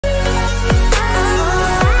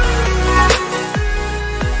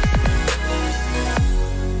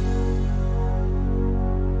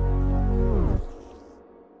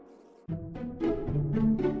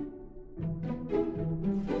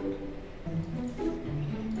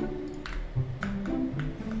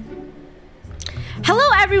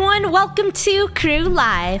everyone, welcome to KREW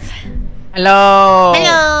Live. Hello.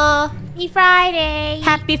 Hello. Happy Friday.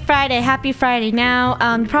 Happy Friday, happy Friday. Now,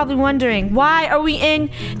 you're probably wondering, why are we in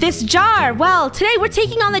this jar? Well, today we're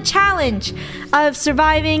taking on the challenge of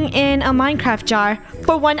surviving in a Minecraft jar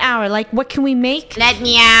for 1 hour. Like, what can we make? Let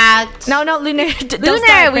me out. No, Lunar, don't Lunar,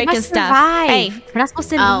 start we breaking must stuff. survive. Hey, We're not supposed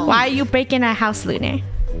to Oh. why are you breaking our house, Lunar?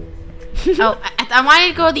 Oh, I wanted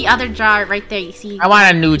to go to the other jar right there. You see? I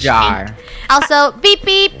want a new jar. Also, beep,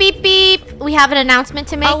 beep, beep, beep. We have an announcement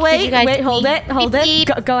to make. Oh, Did you wait, guys hold see? it, hold Beep, it.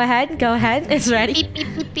 beep. Go ahead, it's ready. Beep,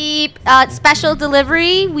 beep, beep, beep. Special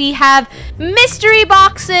delivery. We have mystery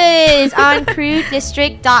boxes on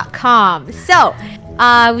KREWdistrict.com. So,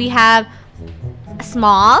 we have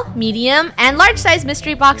small, medium, and large size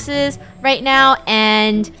mystery boxes right now,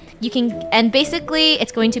 and you can, and basically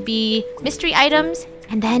it's going to be mystery items,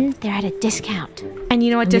 and then they're at a discount. And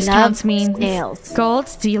you know what We discounts love mean? sales. Gold?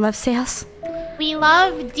 Do you love sales? We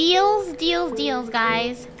love deals,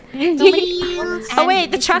 guys. Deals. Oh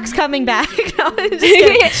wait, the truck's coming back. No, I'm just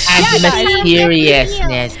kidding. And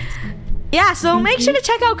mysteriousness. Yeah, so make sure to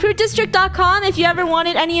check out KREWdistrict.com if you ever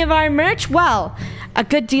wanted any of our merch. Well, a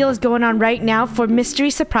good deal is going on right now for mystery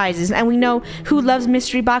surprises, and we know who loves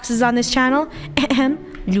mystery boxes on this channel.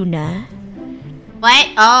 Luna. What?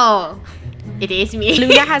 Oh, it is me.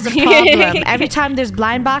 Luna has a problem. Every time there's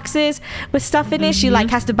blind boxes with stuff in it, she like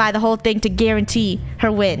has to buy the whole thing to guarantee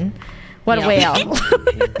her win. What a whale.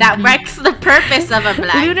 That wrecks the purpose of a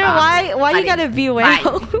black Luna, box. why you gotta be a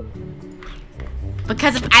whale?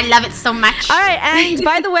 Because I love it so much. All right, and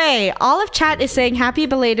by the way, all of chat is saying happy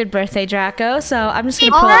belated birthday, Draco. So I'm just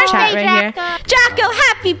gonna pull up chat right here. Draco,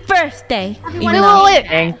 happy birthday! Wait.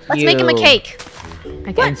 Thank you. Let's make him a cake.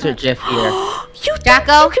 Okay. Insert GIF here. You think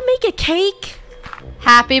Draco? you can make a cake?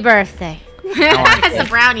 Happy birthday. It's a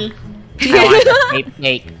brownie. I want a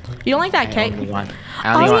cake. You don't like that I cake? only want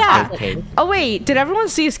yeah. cake. Oh wait, did everyone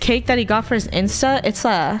see his cake that he got for his Insta?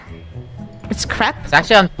 It's crepe. It's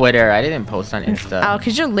actually on Twitter. I didn't post on Insta. Oh,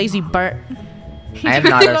 cause you're lazy Bert. I am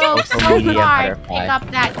not a So social media hard. Pick butterfly.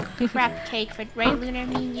 up that crap cake for right, Lunar,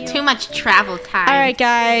 me and you. Too much travel time. All right,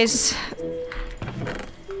 guys.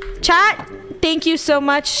 Chat, thank you so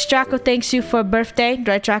much. Draco thanks you for birthday.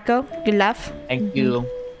 Right, Draco? Good love. Thank you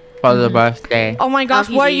for the birthday. Oh my gosh,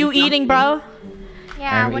 Oh, what are he's you eating, bro?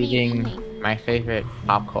 Yeah, I'm what are you eating eating? my favorite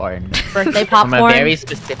popcorn Birthday from a popcorn. very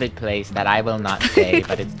specific place that I will not say,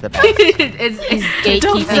 but it's the best. it's gatekeeping.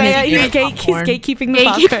 Don't say it. his He's popcorn. gatekeeping the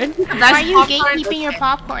popcorn. Why are you gatekeeping your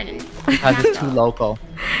popcorn? Because it's too local.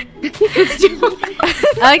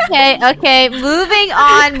 Okay.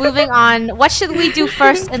 Moving on. What should we do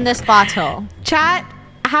first in this bottle? Chat,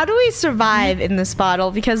 how do we survive in this bottle?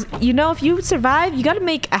 Because, you know, if you survive, you gotta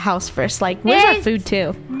make a house first. Like, where's our There's- food,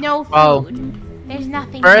 too? No food. Oh. There's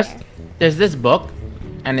nothing First, there. there's this book,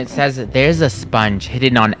 and it says that there's a sponge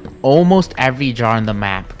hidden on almost every jar on the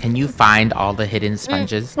map. Can you find all the hidden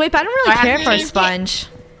sponges? Wait, but I don't really Do I have care to for a change it? sponge.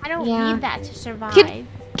 I don't Yeah. need that to survive.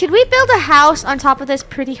 Could we build a house on top of this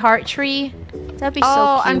pretty heart tree? That'd be so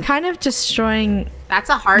Oh, cute. I'm kind of destroying That's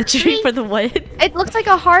a the hard tree tree. for the wood. It looks like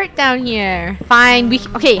a heart down here. Fine.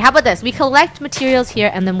 Okay, how about this? We collect materials here,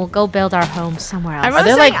 and then we'll go build our home somewhere else. Everyone's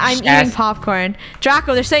there, saying like, I'm eating chest- popcorn.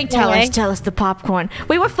 Draco, they're saying tell Okay. us the popcorn.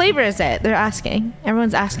 Wait, what flavor is it? They're asking.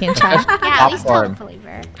 Everyone's asking, chat. Yeah, at least tell the Popcorn.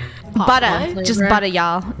 flavor. Butter. flavor. Just butter,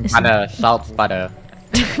 y'all. Butter, salt, butter.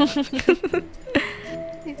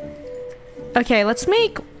 Okay,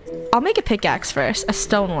 I'll make a pickaxe first. A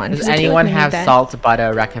stone one. Does 'cause I feel anyone like we need have that. salt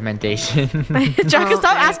butter recommendation? Draco,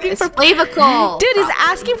 stop asking It's for... flavorful. Dude, he's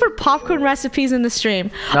asking for popcorn recipes in the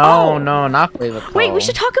stream. No, not flavorful. Wait, we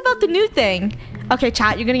should talk about the new thing. Okay,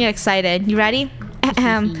 chat, you're gonna get excited. You ready?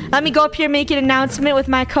 Let me go up here and make an announcement with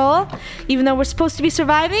my call. Even though we're supposed to be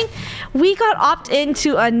surviving, we got opt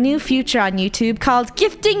into a new feature on YouTube called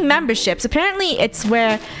gifting memberships. Apparently, it's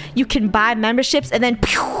where you can buy memberships and then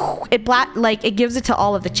it gives it to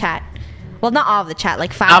all of the chat. Well, not all of the chat,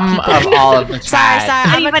 like 5 Some people. of all of the chat.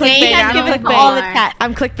 Sorry, I'm a Even clickbait. they I'm have a given all the clickbait. chat.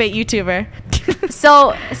 I'm clickbait YouTuber.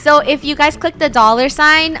 So if you guys click the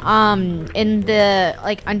 $sign in the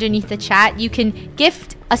underneath the chat, you can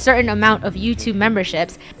gift a certain amount of YouTube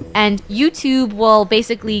memberships, and YouTube will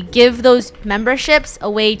basically give those memberships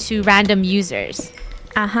away to random users,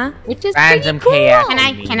 which is Random pretty cool.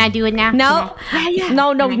 KF. Can I do it now?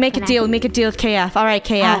 No, no, we make a Can I- deal. We make a deal with KF. All right,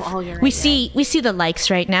 KF. Oh, you're right, we you're see the likes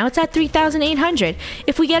right now. It's at 3,800.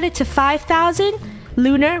 If we get it to 5,000,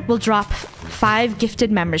 Lunar will drop 5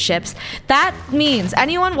 gifted memberships. That means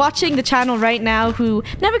anyone watching the channel right now who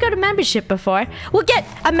never got a membership before will get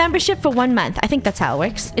a membership for 1 month. I think that's how it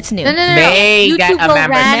works. It's new. No. May get YouTube a will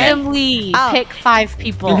membership. randomly pick 5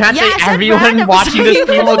 people. You can't Yeah, I say said everyone random watching this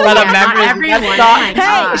people. stream will get a Not membership. everyone. That's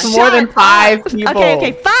not- Hey, it's more than shut 5 up. people.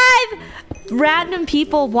 Okay, 5 random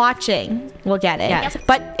people watching will get it. Yes.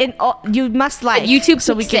 But you must like YouTube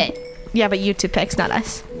so we picks can. it. Yeah, but YouTube picks, not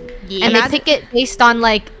us. Yeah. And they Imagine- pick it based on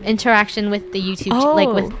like interaction with the YouTube, like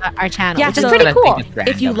with our channel, Yeah, which is so- pretty I cool. think it's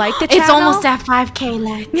If you random. like the channel, It's almost at 5K,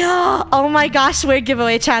 Lex. Yeah. Oh my gosh, we're a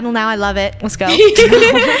giveaway channel now. I love it. Let's go.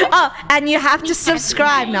 Oh, and you have to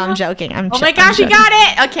subscribe. No, I'm joking. Oh my gosh, you got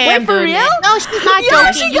it! Okay, Wait, I'm for doing real? it. No, she's not Yeah,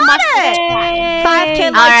 joking. she You got must it. subscribe.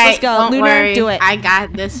 5K likes. All right, Let's go. don't Lunar, worry. do it. I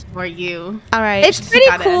got this for you. All right. It's pretty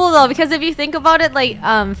got it. cool though, because if you think about it, like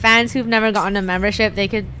fans who've never gotten a membership, they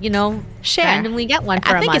could, Share. randomly get one for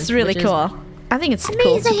I a think month. it's really which is- cool. I think it's cool.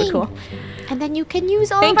 Super amazing. cool. And then you can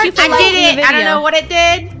use all Thank of our you for I liking did it! the I don't video. know what it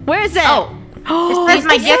did. Where is it? Oh, it says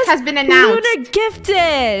my gift has been announced. Lunar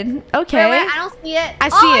gifted. Okay. Wait, I don't see it. I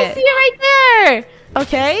see oh, it. I see it right there.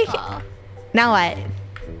 Okay. Now what?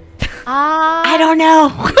 I don't know.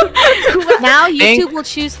 Now Think- YouTube will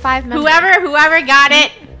choose 5 members. Whoever got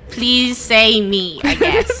it, please say me, I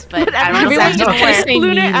guess. But I don't know if Everyone's that's gonna work. say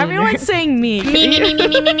Lunar, me, Lunar. everyone's saying me.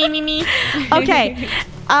 Me. Okay.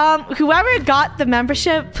 Whoever got the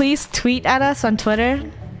membership, please tweet at us on Twitter.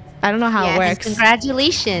 I don't know how it Yes, works.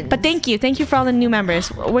 Congratulations. But thank you for all the new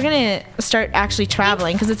members. We're gonna start actually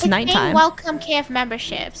traveling because it's nighttime. Welcome KF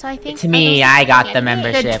membership. So I think It's me. I got the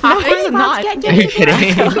membership. No, it's not. Are you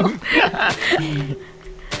kidding?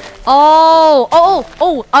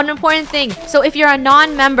 an important thing. So if you're a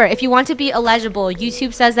non-member, if you want to be eligible,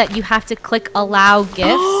 YouTube says that you have to click allow gifts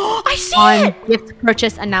I see on it. gift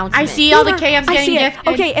purchase announcement. I see all the KFs I getting see it.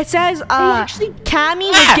 gifted. Okay, it says actually- Cammy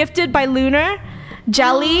was gifted by Lunar,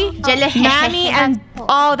 Jelly, Jelly. Manny, and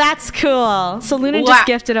oh, that's cool. So Lunar Wow. just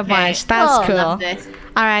gifted a bunch. That's cool. cool. Love this.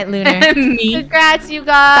 All right, Lunar. Me. Congrats, you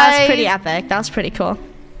guys. That's pretty epic. That was pretty cool.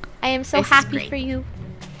 I am so This is happy great. for you.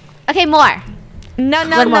 Okay, more. No.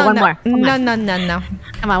 One more. Come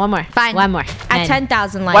Come on, one more. Fine. One more. At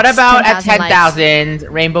 10,000 likes. What about at 10,000 likes.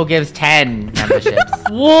 10,000, Rainbow gives 10 memberships?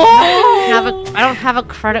 I don't have a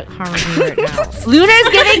credit card with me right now. Luna's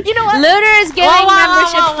giving. You know what? Luna's giving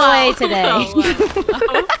memberships away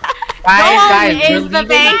today. Guys, we're Is the leaving-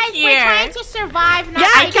 bank We're here? trying to survive. Not Yeah,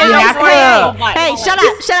 I okay, have to- hey, shut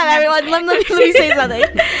up, everyone. Let me say something.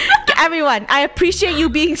 Everyone, I appreciate you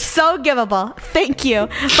being so givable. Thank you.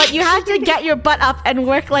 But you have to get your butt up and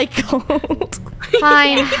work like gold.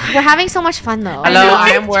 Fine. We're having so much fun though. Hello, I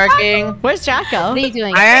am working. Where's Jacko? What are you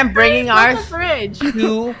doing? I am bringing our Fridge.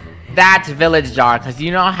 to that village jar because you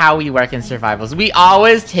know how we work in survivals. We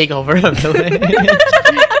always take over a village.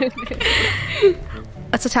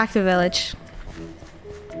 Let's attack the village.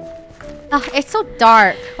 Oh, it's so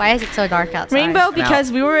dark. Why is it so dark outside? Rainbow,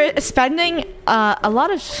 because we were spending a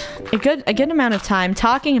good amount of time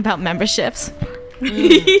talking about memberships.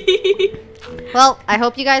 Well, I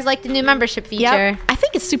hope you guys like the new membership feature. Yep. I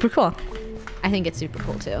think it's super cool. I think it's super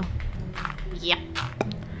cool too. Yep.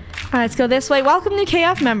 All right, let's go this way. Welcome to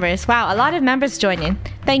KF members. Wow, a lot of members joining.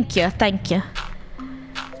 Thank you.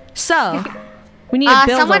 So, we need a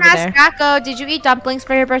build someone over asked there. Draco, did you eat dumplings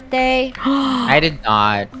for your birthday? I did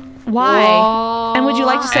not. Why? And would you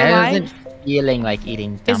like to say I why? wasn't feeling like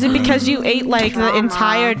eating Is it dumplings. because you ate like the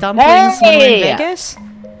entire dumplings when we were in Hey! Vegas?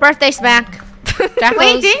 Birthday smack. Draco's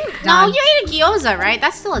Wait, didn't? No, done. you ate a gyoza, right?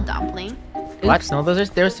 That's still a dumpling. What? No,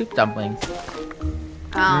 they're soup dumplings.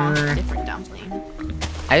 Oh, different dumpling.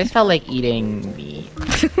 I just felt like eating meat.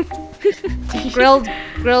 grilled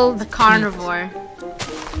The carnivore.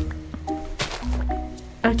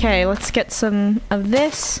 Okay, let's get some of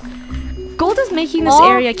this. Gold is making this Oh.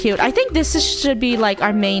 area cute. I think should be like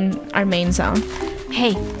our main zone.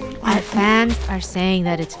 Hey, our fans are saying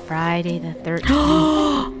that it's Friday the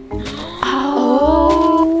 13th.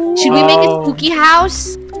 Oh. Should we make a spooky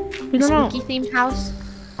house? We don't know. Spooky themed house?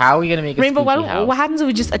 How are we gonna make a Rainbow, spooky house? what happens if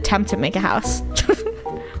we just attempt to make a house?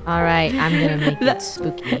 Alright, I'm gonna make That- it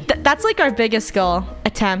spooky. That's like our biggest goal.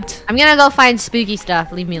 Attempt. I'm gonna go find spooky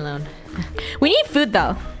stuff. Leave me alone. We need food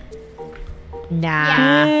though. Nah.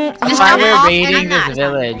 That's Just why jump we're off raiding and this I'm not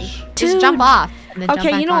village. Just Dude. jump off. And then jump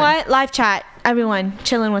Okay, back you know on. what? Live chat. Everyone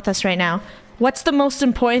chilling with us right now. What's the most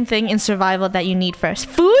important thing in survival that you need first?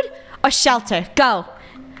 Food or shelter? Go.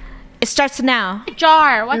 It starts now.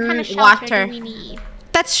 jar. What kind of shelter Water. do we need?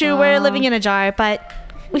 That's true. We're living in a jar, but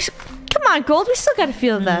come on, Gold. We still gotta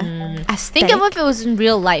feel the aesthetic. Think of if it was in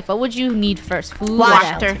real life. What would you need first? Food or Water.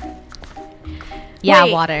 shelter? Yeah,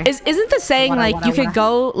 Wait, water. Isn't the saying Water, like water, you could water.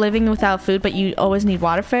 go living without food, but you always need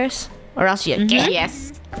water first, or else you get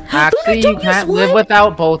Yes. Actually, you don't use can't live what?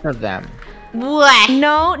 without both of them. What?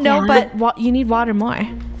 No, Yeah. but you need water more,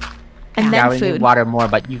 and Yeah, then we food. need water more,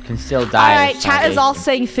 but you can still All die. right, of chat is all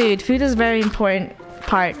starvation. saying food. Food is a very important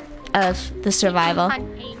part of the survival.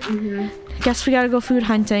 Hunting. Guess we gotta go food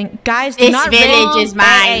hunting, guys. Do This not village raid, is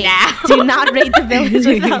mine now. Do not raid the village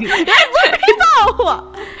without.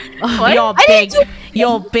 What? Your big,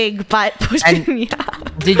 your big butt pushing And- me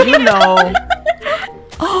out. Did you know?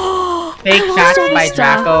 Fake facts by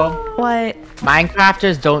Stop. Draco. What?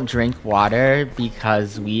 Minecrafters don't drink water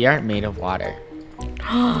because we aren't made of water.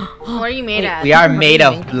 What are you made of? We are made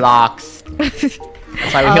of blocks.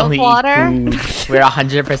 That's why we Of only water? eat food. We're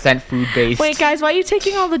 100% food based. Wait, guys, why are you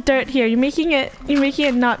taking all the dirt here? You're making it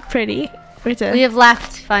not pretty. Wait a- We have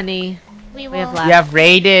left, Funny. We We have will. left. We have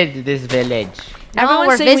raided this village. No, Everyone's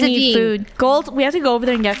we're saying we need visiting. food. Gold, we have to go over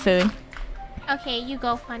there and get food. Okay, you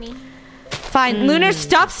go, Funny. Fine. Lunar,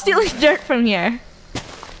 stop stealing dirt from here.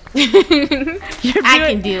 You're I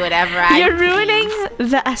can do whatever I You're ruining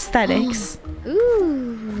the aesthetics.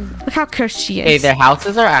 Ooh. Look how cursed she Hey, is. their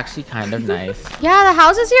houses are actually kind of nice. Yeah, the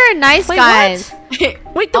houses here are nice, Wait, guys. what?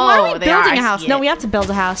 Wait, then why are Oh, we they are, building a I house? see No, it. we have to build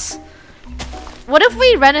a house. What if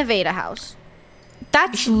we renovate a house?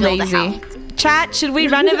 That's should build a lazy. Chat, should we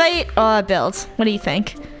renovate or build? What do you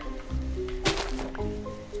think?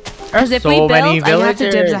 Because if So we build, many I have to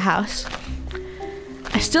dibs villagers. a house.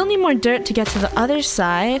 I still need more dirt to get to the other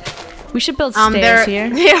side. We should build stairs here.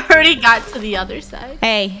 They already got to the other side.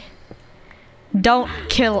 Hey, don't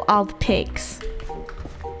kill all the pigs.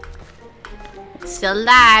 Still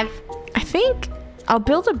alive. I think I'll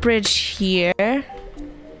build a bridge here.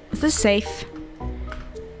 Is this safe?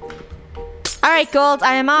 Alright, Gold,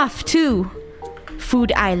 I am off to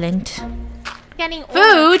Food Island. Getting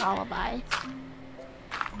Food? Lullabies.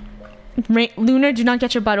 Lunar, do not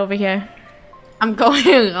get your butt over here. I'm going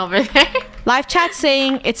over there. Live chat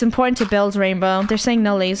saying it's important to build Rainbow. They're saying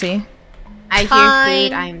no lazy. I hear Fine.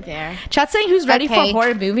 food. I'm there. Chat saying who's ready Okay. for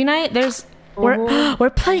horror movie night? We're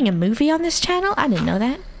playing a movie on this channel? I didn't know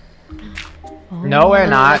that. No, we're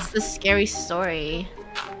not. What's the scary story?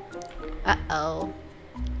 Uh-oh.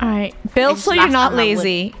 Alright, build just so you're lost not on my wood.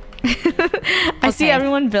 lazy. I see Okay.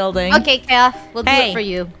 everyone building. Okay, Kef, we'll do Hey. it for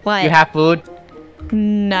you. What? You have food?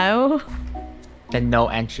 No. Then no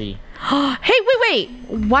entry. Hey, wait.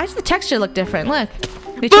 Why does the texture look different? Look.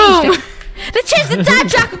 They changed it. They changed the time,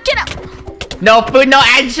 Draco. Get up. No food, no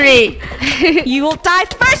entry! You will die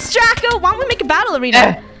first, Draco. Why don't we make a battle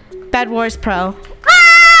arena? Bed Wars Pro.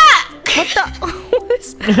 Ah! What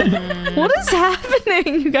the? What is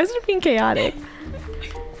happening? You guys are being chaotic.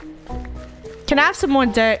 Can I have some more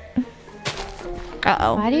dirt?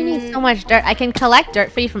 Uh-oh. Why do you need so much dirt? I can collect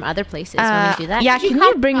dirt for you from other places when you do that. Yeah, can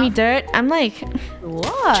you bring me dirt? I'm like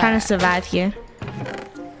What? trying to survive here.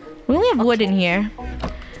 We only have wood in here.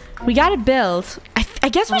 We gotta build. I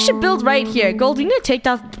guess we should build right here. Gold, we need to take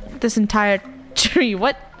down this entire tree.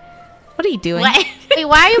 What are you doing? What? Wait,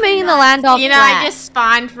 why are you making the land all You know, flat? I just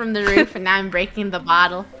spawned from the roof and now I'm breaking the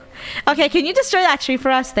bottle. Okay, can you destroy that tree for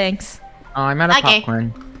us? Thanks. Oh, I'm out of Okay.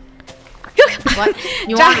 popcorn. What?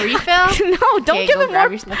 You want a refill? No, don't Okay, give go him grab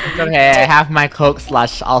more. yourself a It's drink. okay, I have my Coke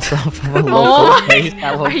slush also from a local Oh, place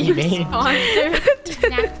that will Are be you made. sponsored?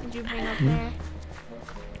 Snacks did you bring up there?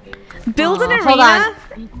 Build an Oh, hold arena.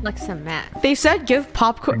 on. Like some mats. They said give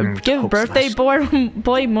popcorn, give Coke birthday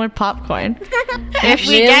boy more popcorn. If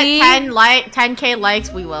we Really? get 10k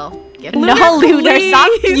likes, we will. Give Lunar, No, Lunar, stop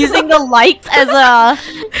please. using the lights as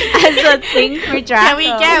a thing for Draco. Can we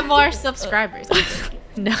get more subscribers?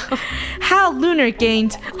 No. How Lunar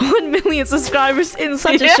gained 1 million subscribers in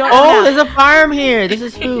such a short Oh, amount. there's a farm here. This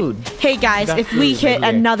is food. Hey guys, Got if we food hit right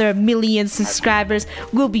here. another 1,000,000 subscribers,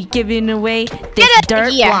 we'll be giving away this Get it dirt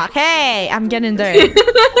here. block. Hey, I'm getting dirt.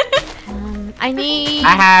 I need. I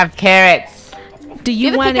have carrots. Do you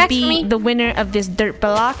have a want to pickaxe for be me? the winner of this dirt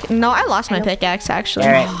block? No, I lost my pickaxe actually.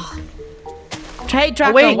 Carrots. Hey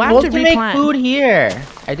Draco, Oh, wait, why we don't you can make replant? food here.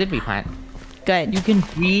 I did replant. Good. You can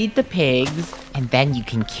feed the pigs, and then you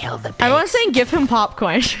can kill the pigs. Everyone's saying give him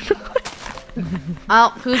popcorn. Oh,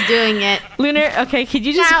 who's doing it? Lunar, okay, could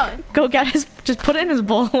you just Now. go get his, just put it in his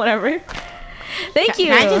bowl, whatever. Thank you.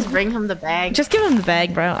 Can I just bring him the bag? Just give him the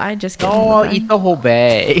bag, bro. I just give No, him I'll the bag. eat the whole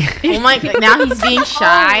bag. Oh my god, now he's being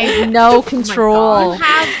shy. No control.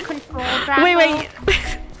 Have control, Draco. Wait.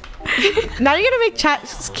 Now you're gonna make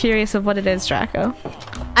chat curious of what it is, Draco.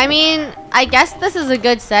 I mean, I guess this is a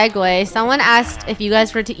good segue. Someone asked if you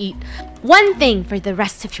guys were to eat one thing for the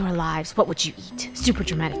rest of your lives, what would you eat? Super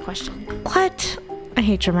dramatic question. What? I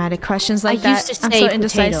hate dramatic questions like I that. used to I'm say so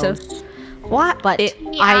indecisive. potatoes. What? But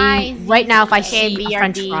eyes right now, if I Can see be a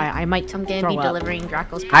French RD. fry, I might I'm gonna throw be up. delivering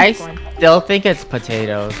Draco's I popcorn. still think it's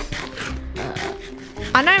potatoes.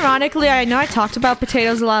 Unironically, I know I talked about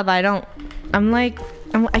potatoes a lot, but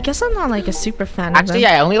I guess I'm not like a super fan Actually, of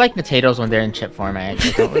them. I only like potatoes when they're in chip format.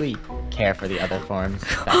 I don't really care for the other forms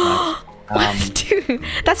that much. Dude,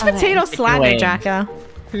 that's Okay. potato Chicken slander, wings. Draco.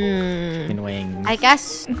 Chicken wings. I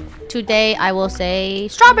guess today I will say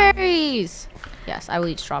strawberries. Yes, I will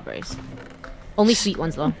eat strawberries. Only sweet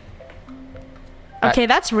ones though. Okay,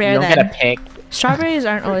 that's you rare don't get then. a pick. Strawberries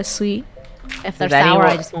aren't always sweet. If they're Does, anyone, sour,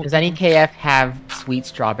 I just won't. does any KF have sweet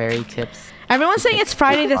strawberry tips? Everyone's saying it's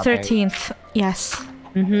Friday the Strawberry. 13th. Yes,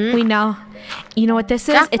 Mm-hmm. we know. You know what this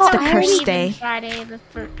is? Draco, It's the I cursed Even day. Friday the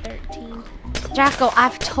 13th. Jacko,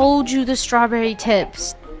 I've told you the strawberry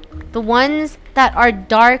tips. The ones that are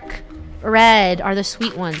dark red are the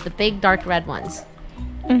sweet ones. The big dark red ones.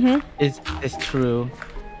 Mm-hmm. Is this true?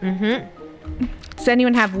 Mm-hmm. Does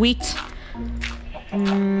anyone have wheat? No,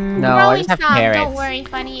 I Growing just have some, carrots. don't worry,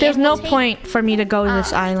 funny. There's It will no take point for me to go to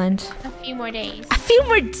this island. A few more days. A few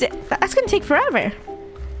more. That's gonna take forever.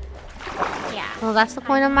 Yeah. Well, that's the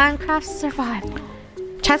point of Minecraft survival.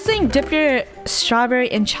 Chat's saying dip your strawberry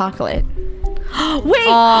in chocolate. Wait,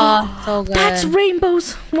 Oh, so good. that's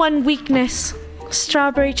Rainbow's one weakness.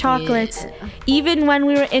 Strawberry chocolates. Yeah. Even when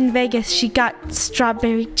we were in Vegas, she got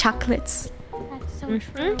strawberry chocolates That's so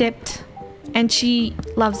Mm-hmm. true. dipped, and she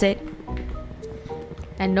loves it.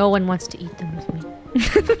 And no one wants to eat them with me.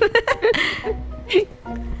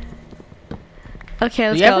 Okay, Do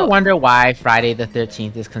let's you ever go. wonder why Friday the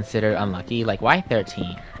 13th is considered unlucky? Like, why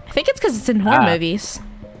 13? I think it's because it's in horror Ah. movies.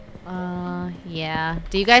 Yeah.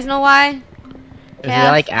 Do you guys know why? Is Yeah.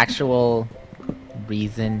 there like actual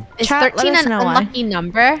reason? Is Chat, let 13 us an know why. unlucky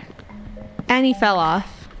number? And he fell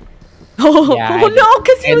off. Oh, Yeah, oh I no,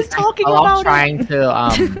 because he And was talking I'm about it. trying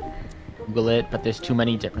to Google it, but there's too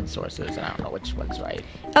many different sources, and I don't know which one's right.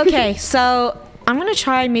 Okay, so I'm gonna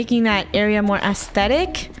try making that area more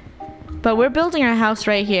aesthetic. But we're building our house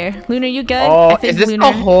right here. Luna, you good? Oh, is this the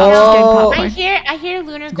Lunar- whole- oh, she's getting popcorn. I hear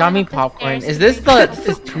Lunar going Gummy up the popcorn. stairs Is to this bring this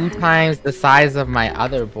is 2 times the size of my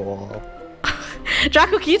other bowl?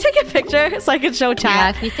 Draco, can you take a picture so I can show Yeah,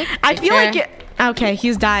 chat? can you take a I feel like picture? it. Okay,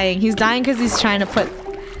 he's dying. He's dying because he's trying to put.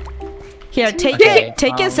 Here, take Okay, it.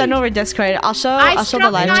 Take it. Send over Discord. I'll show the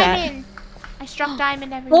struck live chat. diamond. I struck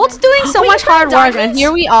diamond everywhere. Bolt's doing so Wait, much you got hard work, and diamonds?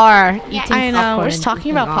 here we are. Yeah, eating I know, popcorn we're and just talking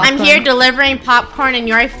eating about off. popcorn. I'm here delivering popcorn, and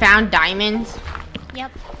you already found diamonds.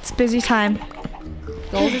 Yep. It's busy time.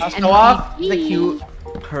 Gold is I'll MVP. show off the cute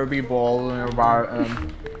Kirby bowl in a bar.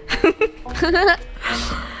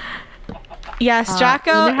 Yes,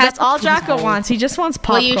 Draco. Lunar has That's all to Draco choose. wants. He just wants Will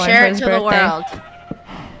popcorn you for share it his to birthday. the world?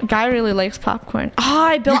 Guy really likes popcorn. Oh,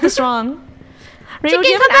 I built this wrong. Rainbow, do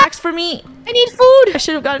you Chicken, have an axe for me? I need food. I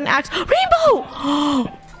should have got an axe.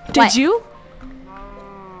 Rainbow! Did What? you?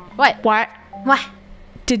 What? What? What?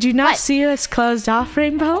 Did you not What? see us closed off,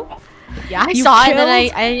 Rainbow? Yeah, I You saw it, and then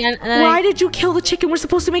killed- and then Why did you kill the chicken? We're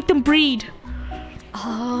supposed to make them breed.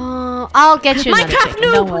 Oh, I'll get you another Minecraft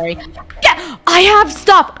chicken. Don't noob! worry. Yeah, I have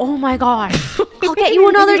stuff. Oh my god. I'll get you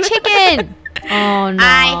another chicken. Oh no.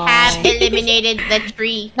 I have eliminated the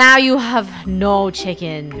tree. Now you have no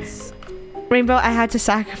chickens. Rainbow, I had to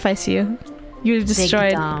sacrifice you. You were Big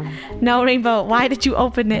destroyed. dumb. No, Rainbow, why did you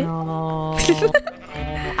open it? No.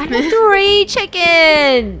 I have 3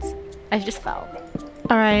 chickens. I just fell.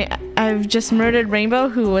 Alright, I've just murdered Rainbow,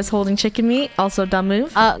 who was holding chicken meat. Also, dumb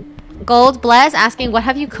move. Gold Bless asking, what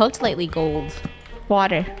have you cooked lately, Gold?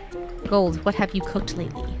 Water. Gold, what have you cooked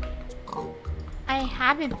lately? I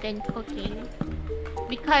haven't been cooking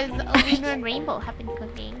because Lunar and Rainbow have been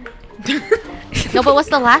cooking. No, but what's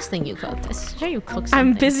the last thing you cooked? I'm sure you cooked something.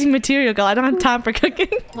 I'm busy material girl. I don't have time for cooking.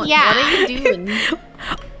 What, Yeah. what are you doing?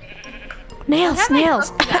 Nails, Where am I nails,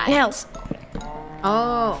 cooked at? nails.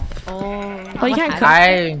 Oh, Oh, you can't have cook.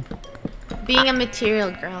 I being a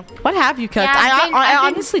material girl. What have you cooked? Yeah, I I've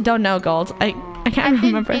been- honestly don't know, Gold. I can't I've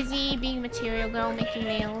been remember. busy being material girl, making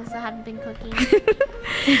nails. I haven't been cooking.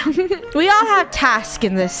 We all have tasks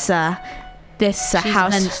in this She's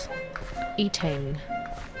house. been eating.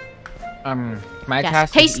 my Yes,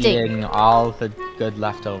 task tasting. is eating all the good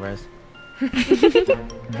leftovers.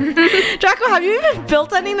 Draco, have you even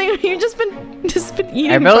built anything? Or you just been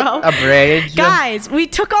eating, I built bro? a bridge. Guys, we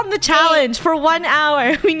took on the challenge for 1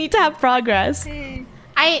 hour. We need to have progress. The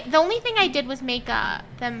only thing I did was make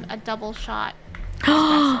them a double shot.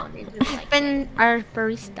 espresso, and they really liked it. Been our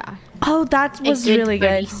barista. Oh, that was A really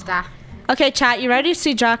good. barista. Okay, chat, you ready to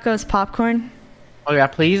see Draco's popcorn? Oh yeah,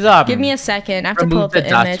 please Give me a second. I have to pull remove up the the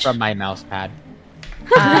dust image. from my mouse pad.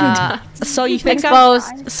 So you think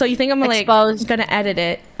Exposed. so you think I'm like Exposed. gonna edit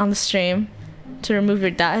it on the stream? to remove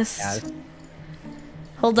your dust. Yes.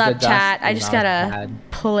 Hold The up, dust chat. I is just not gotta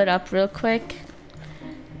bad. pull it up real quick.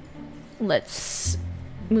 Let's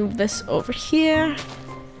move this over here.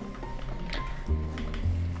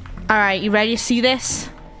 All right, you ready to see this?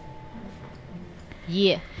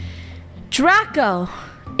 Yeah. Draco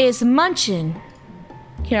is munching.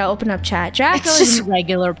 Here, I'll open up chat. Draco It's is just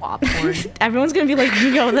regular popcorn. Everyone's gonna be like,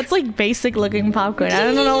 yo, that's like basic looking popcorn. I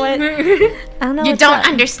don't know what. I don't know. You what's don't up.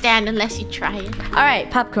 understand unless you try it. All right,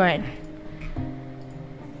 popcorn.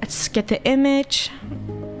 Let's get the image.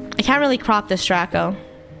 I can't really crop this, Draco.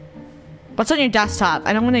 What's on your desktop?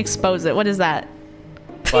 I don't want to expose it. What is that?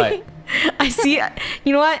 But I see.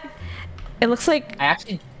 You know what? It looks like. I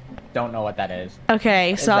actually don't know what that is.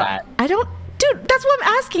 Okay, so that? I don't. Dude, that's what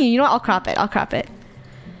I'm asking you. You know what? I'll crop it. I'll crop it.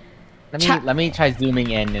 Let me try zooming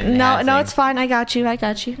in. And No, enhancing. it's fine. I got you. I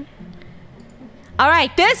got you. All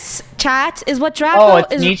right, this chat is what Draco Oh,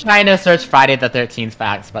 it's is. me trying to search Friday the 13th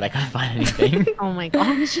facts, but I couldn't find anything. Oh my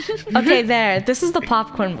gosh. Okay, there. This is the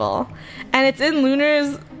popcorn bowl, and it's in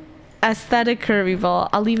Lunar's aesthetic curvy bowl.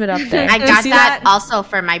 I'll leave it up there. I Do you got see that also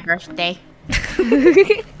for my birthday.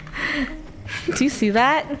 Do you see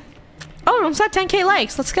that? Oh, almost at 10K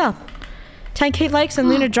likes. Let's go. 10K likes and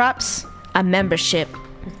Lunar drops a membership.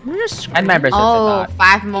 And memberships, Oh, I thought.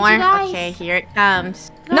 5 more? guys. Okay, here it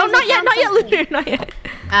comes. No, Guys, not I yet, found not yet, something. Lunar, not yet.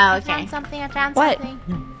 Oh, I okay. found something. I found What?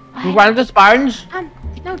 something. You wanted the sponge?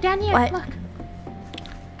 No, down here. What? Look.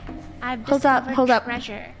 I've Hold up, discovered hold up.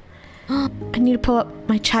 treasure. I need to pull up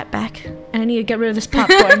my chat back, and I need to get rid of this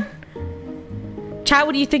popcorn. Chat,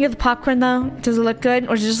 what do you think of the popcorn, though? Does it look good,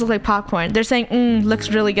 or does it just look like popcorn? They're saying, looks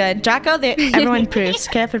really good. Draco, everyone proves.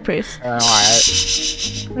 KF approves.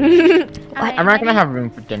 Alright. Alright, I'm not gonna ready? have room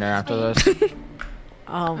for dinner after this.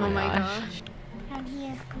 Oh my, Oh my gosh. gosh. Down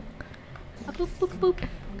here. Oh, boop, boop, boop.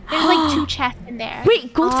 There's like 2 chests in there.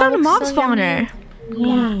 Wait, Gold Oh, found a mob looks so spawner.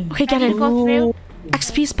 Okay, get Ready to it. go through?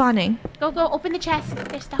 XP spawning. Go, open the chest.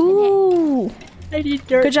 There's stuff in Ooh.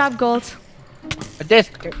 Good job, Gold. A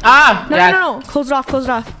disc. Ah! No, yes. no. Close it off, close it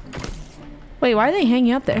off. Wait, why are they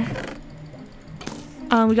hanging up there?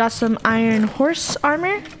 We got some iron horse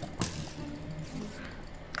armor.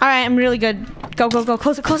 Alright, I'm really good. Go.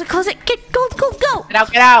 Close it. Get go. Get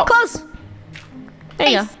out, get out! Close. There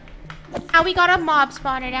you go. Nice. there. Now we got a mob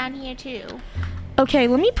spawner down here too. Okay,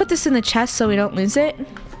 let me put this in the chest so we don't lose it.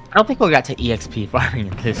 I don't think we'll get to EXP farming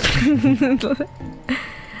in this.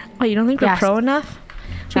 Oh, you don't think we're Yes. pro enough?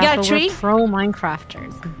 We got a We're tree? pro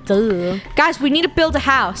Minecrafters. Duh. Guys, we need to build a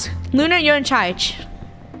house. Lunar, you're in charge.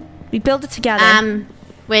 We build it together.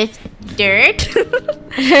 With dirt?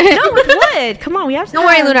 No, with wood. Come on, we have to. Don't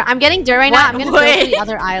worry, Luna. I'm getting dirt right now. What I'm gonna go to wood? the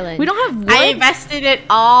other island. We don't have wood. I invested it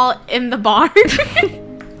all in the barn.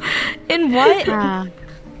 In what?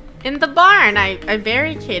 In the barn. I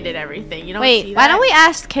barricaded everything. You don't see Wait, that? why don't we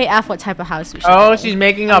ask KF what type of house we should Oh, build? she's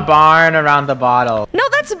making a barn around the bottle. No,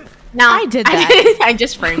 that's. No, I did that. I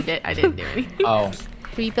just framed it. I didn't do anything. Oh.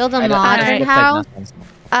 Should we build a I don't- modern it looks house?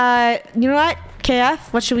 like nothing. You know what? KF,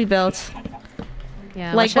 what should we build?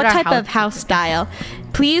 Yeah, Like, should what our type of house style?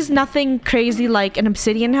 Please, nothing crazy like an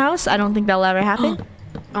obsidian house. I don't think that'll ever happen.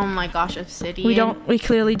 Oh my gosh, obsidian. We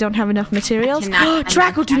clearly don't have enough materials. cannot-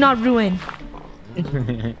 Draco, do not ruin.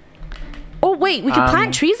 Oh, wait, we could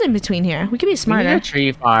plant trees in between here. We could be We need smarter. a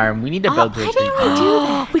tree farm. We need to build a tree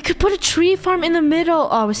farm. We could put a tree farm in the middle.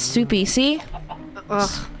 Oh, it's Stoopy. See? Ugh,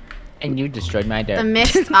 And you destroyed my the dirt.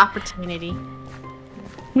 missed opportunity.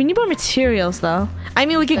 We need more materials, though. I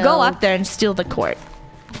mean, we could go So- up there and steal the court.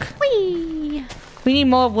 Whee! We need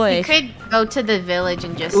more You wood. could go to the village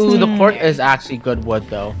and just. Ooh, the port is actually good wood,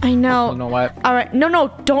 though. I know. You know what? All right. No.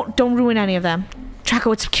 Don't ruin any of them.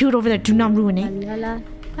 Draco, it's cute over there. Do not ruin it. La la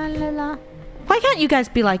la la la. Why can't you guys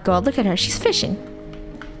be like Gold? Look at her. She's fishing.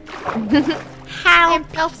 How? I'm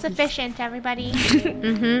self-sufficient, everybody.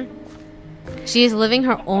 She is living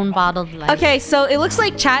her own bottled life. Okay, so it looks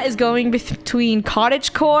like chat is going between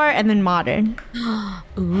cottagecore and then modern.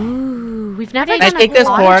 Ooh, we've never Can I done take a this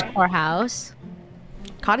pork? cottagecore house.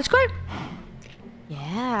 Cottagecore?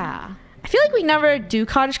 Yeah. I feel like we never do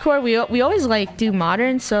cottagecore. We always like do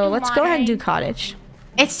modern. So let's go ahead and do modern. cottage.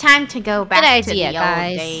 It's time to go back Good to idea, the guys.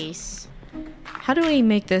 old days. How do we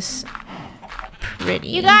make this pretty?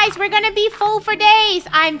 You guys, we're gonna be full for days.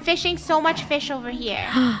 I'm fishing so much fish over here.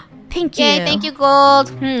 Thank you. Yay, thank you,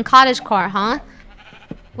 Gold. Cottagecore, huh?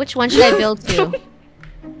 Which one should I build to?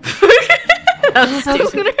 That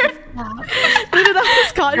was gonna hurt. Literally, that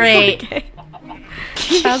was cottagecore. Great. Okay.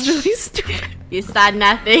 That was really stupid. You saw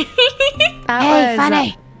nothing. That Hey, was,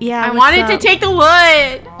 Funny. yeah. I what's wanted to up? take the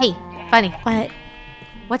wood. Hey, Funny. What?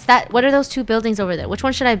 What's that? What are those two buildings over there? Which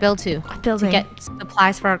one should I build to? Building. Get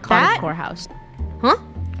supplies for our That? cottagecore house. Huh?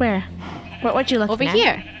 Where? What you looking Over at?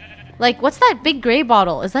 here. Like, what's that big gray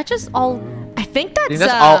bottle? Is that just all... I think that's,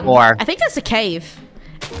 that's all ore. I think that's a cave.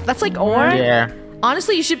 That's like ore. Yeah.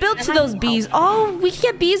 Honestly, you should build to those bees. Oh, we can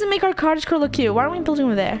get bees and make our cottagecore look cute. Why aren't we building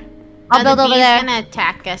over there? I'll build the over bee's there. gonna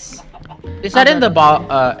attack us. They said in the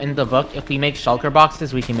book, if we make shulker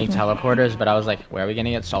boxes, we can make teleporters. But I was like, where are we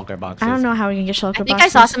gonna get shulker boxes? I don't know how we can get shulker I think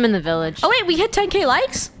boxes. I saw some in the village. Oh wait, we hit 10k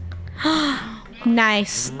likes.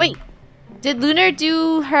 Nice. Wait. Did Lunar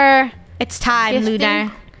do her... It's time, Gifting?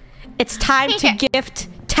 Lunar. It's time to gift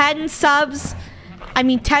 10 subs. I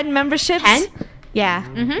mean 10 memberships. 10? Yeah.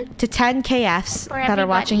 Mm-hmm. To 10 KFs For that are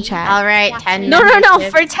watching everybody. chat. All right, 10. No,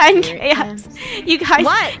 memberships. for 10k. Yes. You guys,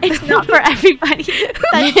 What? it's not for everybody.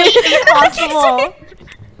 That's impossible.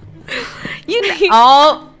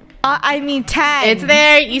 Oh, I mean 10. it's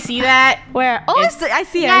there. You see that? Where? Oh, I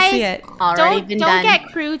see it. I see it. Already Don't been don't done.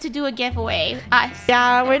 get crew to do a giveaway. Us.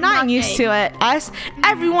 Yeah, we're not Nothing. used to it. Us,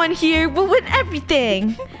 everyone here will win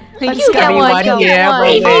everything. Let's You go. get one. Everyone You here get one.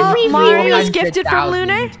 will Oh, win Mario was gifted from 400,000.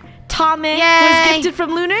 Lunar. Tommy was Yay. gifted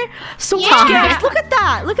from Lunar. So much Yeah. gifts. Look at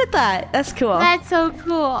that. Look at that. That's cool. That's so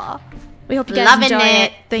cool. We hope you guys Loving enjoy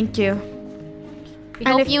it. it. Thank you. We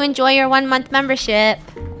hope you enjoy your 1-month membership.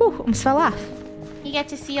 Ooh, almost fell off. You get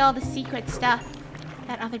to see all the secret stuff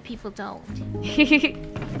that other people don't.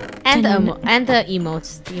 and the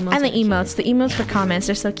emotes. The emotes. And the are cute. emotes. The emotes for comments.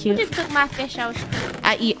 They're so cute. Just took my fish out.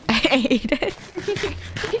 I ate it.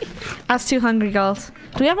 I was too hungry, girls.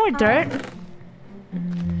 Do we have more dirt?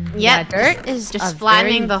 Yeah, dirt is just a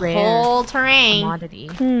flattening the very rare whole terrain. commodity.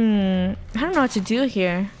 I don't know what to do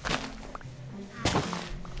here.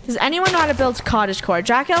 Does anyone know how to build cottagecore?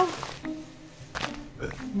 Jacko?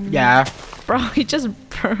 Yeah. Bro, he just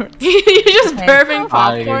burned. You're just Okay. burping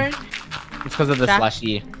Probably. popcorn. It's because of the Jack-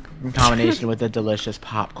 slushy in combination with the delicious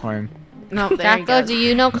popcorn. No, there you Jacko, go. do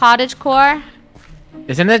you know cottagecore?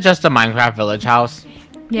 Isn't it just a Minecraft village house?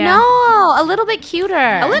 Yeah. No, a little bit cuter.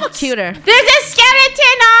 A little cuter. There's a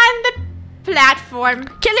skeleton on the platform.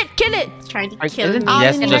 Kill it, kill it. It's trying to Like, kill isn't me. Oh,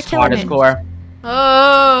 yes you're just not killing it. cottagecore?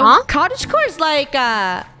 Oh. Huh? Cottagecore is like,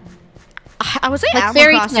 I would say Like Animal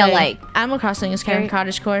fairy Crossing. tale-like. Animal Crossing is kind of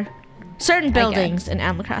cottagecore. Certain buildings in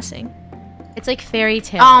Animal Crossing. It's like fairy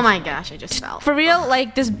tale. Oh my gosh, I just fell. For real,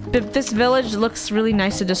 like this village looks really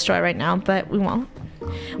nice to destroy right now, but we won't.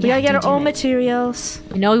 We gotta get our own materials.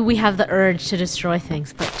 You know we have the urge to destroy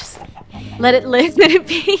things, but just let it live. Let it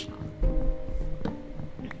be.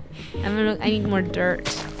 I need more dirt.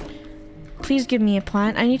 Please give me a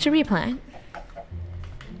plant. I need to replant.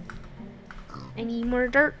 I need more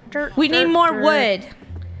dirt. We need more wood.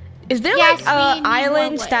 Is there Yes, like a we need more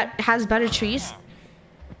island wood. that has better trees?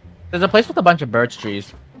 There's a place with a bunch of birch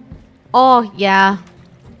trees. Oh yeah.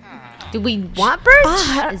 Do we want birch?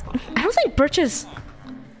 I don't think birch is.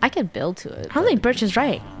 I could build to it. I don't think birch is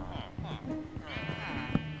right.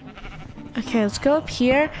 Okay, let's go up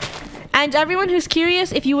here. And everyone who's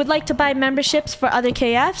curious, if you would like to buy memberships for other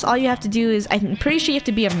KFs, all you have to do is, I'm pretty sure you have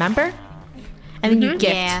to be a member. And then you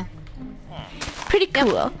gift. Yeah. Pretty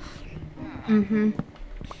cool.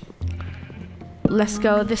 Let's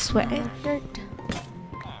go this way.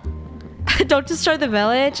 Don't destroy the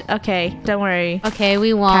village. Okay, don't worry. Okay, we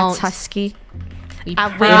Cat's won't. husky. We I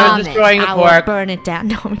will- promise. destroying the I will pork. burn it down.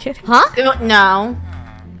 No, I'm kidding. Huh? No.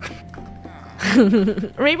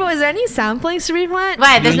 Rainbow, is there any sound plays to replant?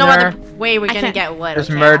 Wait, there's no Lunar. other way we're gonna can't- get wood.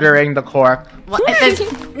 Just okay? murdering the cork. What?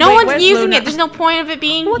 No Wait, one's where's using Luna? it. There's no point of it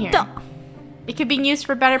being What here. the? It could be used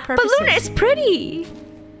for better But purposes. Luna, it's pretty.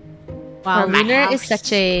 Wow, For my Lunar is house.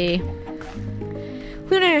 such a.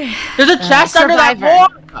 Lunar. There's a chest under that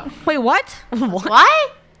survivor. pork. Wait, what?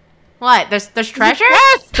 What? What? There's treasure?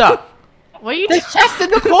 Chest. What are you There's chest in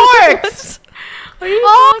the corks. What are you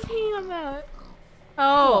talking about?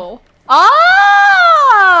 Oh.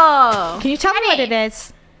 Oh! Can you tell me what it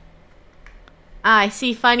is? I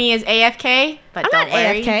see Funny is AFK, but I'm don't not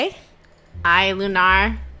worry. AFK. I,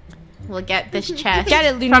 Lunar, will get this chest. Get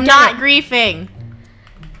it, Lunar, From get not it. griefing.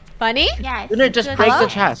 Funny? Yes. Lunar, just Good. break Hello? the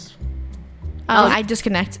chest. Oh, I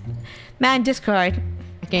disconnect. Man, Discord.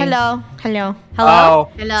 Okay. Hello. Hello.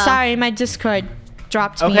 Hello. Hello. Sorry, my Discord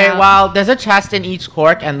dropped me Okay, out. well, there's a chest in each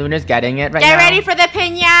cork, and Luna's getting it right Get now. ready for the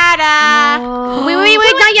pinata. Wait,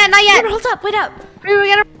 not yet, not yet. Lunar, hold up, wait up. Wait, we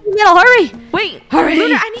gotta middle. Hurry. Wait. Hurry.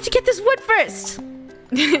 Lunar, I need to get this wood first.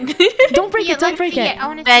 Don't break Yeah, it, don't let's break see it. I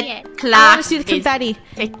want to see it. The I clock want to see the is confetti.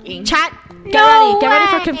 ticking. Chat, get No ready. Get ready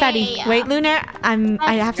for way. confetti. Wait, Lunar,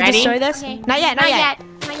 I have to Ready? destroy this. Okay. Not yet, not yet.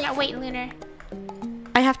 Not yet. Wait, Lunar.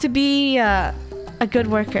 I have to be a good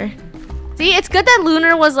worker. See, it's good that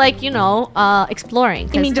Lunar was like, exploring.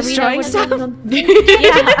 You mean 'cause destroying Serena stuff?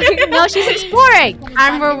 yeah. No, she's exploring.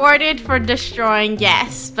 I'm rewarded for destroying,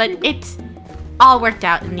 yes, but it's all worked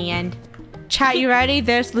out in the end. Chat, you ready?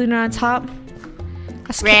 There's Lunar on top.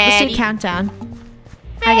 Let's do a Ready. countdown.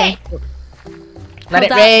 Okay. Let it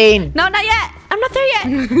Hold up. rain. No, not yet. I'm not there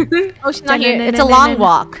yet. Oh, she's not here. It's a long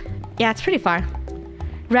walk. Yeah, it's pretty far.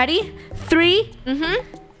 Ready? 3, Mm-hmm.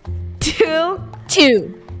 2,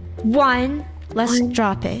 2. 1. Let's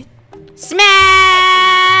drop it.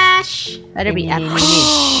 Smash! Better be epic.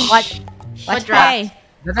 What? What dropped? Hey,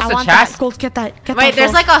 That's I a want that chest. gold. Get that. Get Wait, that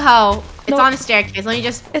there's gold. like a hoe. It's No. on the staircase. Let me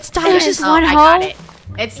just. It's diamonds. just Oh, one I got hoe?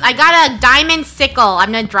 it. I got a diamond sickle.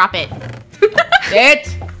 I'm gonna drop it.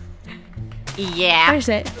 It. Yeah. Where's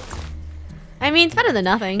it? I mean, it's better than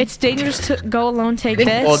nothing. It's dangerous to go alone. Take I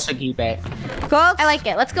think gold this. to keep it. Gold. I like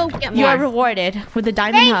it. Let's go get You more. are rewarded with the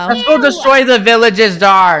diamond hoe. Let's go destroy the village's I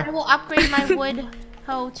Dar. will upgrade my wood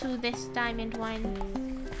hoe to this diamond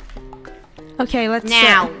one. Okay, let's.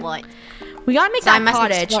 Now what? We gotta make So I that must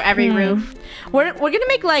cottage. explore every roof. We're gonna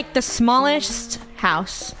make like the smallest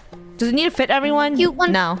house. Does it need to fit everyone? Cute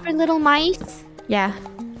one No. for little mice. Yeah.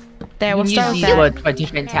 There, we'll Use start with these that. wood for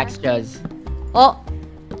different textures. Oh.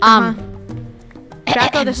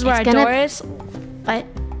 Draco, this is where our it's gonna- door is. What?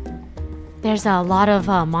 There's a lot of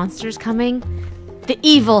monsters coming. The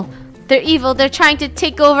evil. They're evil. They're trying to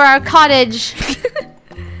take over our cottage.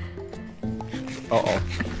 Uh-oh.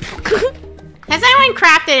 Has anyone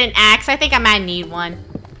crafted an axe? I think I might need one.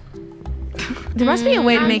 There must be a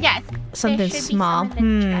way to make Yes. something there should be small. some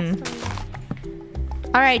in the chest.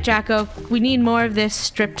 All right, Draco, we need more of this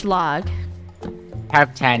stripped log.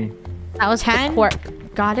 Have 10. That was 10? the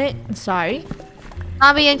quirk. Got it? Sorry. Zombie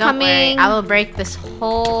Don't worry, incoming. I will break this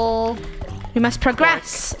whole. We must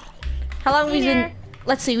progress. How long we've been?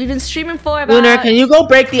 Let's see. We've been streaming for about Lunar, can you go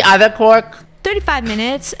break the other cork? 35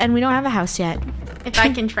 minutes, and we don't have a house yet. If I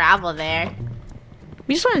can travel there.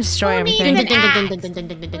 We just want to destroy Who needs everything. an axe?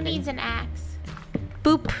 Who needs an axe?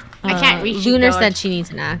 Boop. I can't reach you, Lunar George. said she needs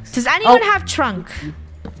an axe. Does anyone have trunk?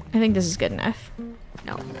 I think this is good enough.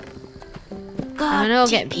 No. I'm gonna go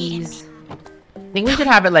get bees. I think we should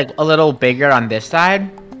have it like a little bigger on this side.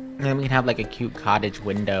 And then we can have like a cute cottage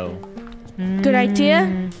window. Good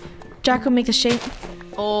idea. Draco, make a shape.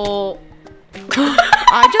 Oh.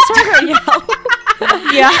 I just heard her yell.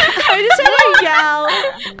 Yeah. I just heard her yell.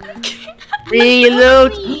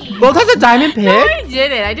 Reload! Gold has a diamond pick? I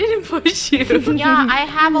did it. I didn't push you. Yeah, I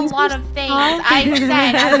have a lot of things. I said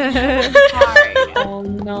I was hard. Oh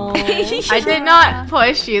no. I did not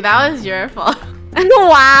push you. That was your fault.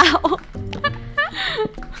 Wow.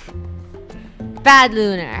 Bad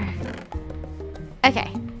Lunar.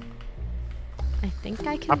 Okay. I think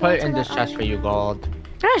I can. I'll go put it to in the this chest for you, Gold. I'm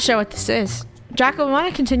not sure what this is. Draco, we want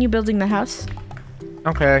to continue building the house.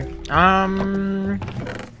 Okay. Boom.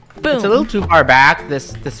 It's a little too far back.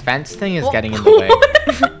 This fence thing is getting in the way.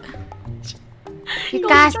 You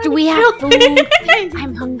guys, do we have food?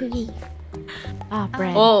 I'm hungry. Ah,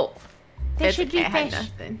 bread. Oh. There It's should okay, be I had fish.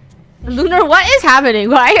 nothing. Lunar, what is happening?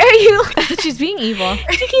 Why are you? She's being evil.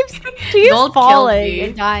 She's Gold falling killed me.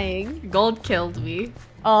 and dying. Gold killed me.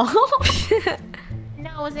 Oh. No,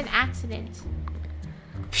 it was an accident.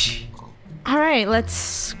 All right,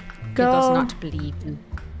 let's He does go. not believe you.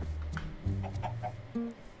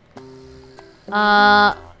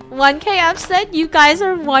 1KF said you guys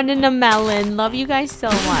are one in a melon. Love you guys so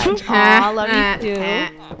much. Aw, love you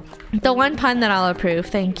too. The one pun that I'll approve.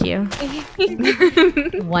 Thank you.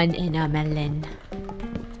 One in a melon.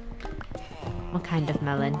 What kind of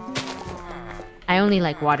melon? I only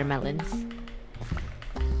like watermelons.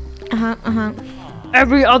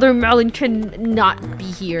 Every other melon can not be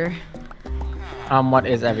here. What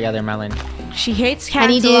is every other melon? She hates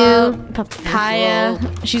Honeydew. cantaloupe, papaya.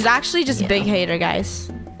 She's actually just big hater,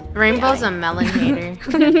 guys. Rainbow's a melon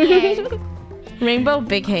hater. Rainbow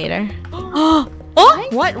big hater. Oh!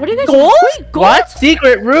 What? What are you guys Gold? Wait, What?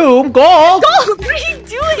 Secret room? Gold? What are you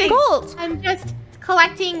doing? Gold. I'm just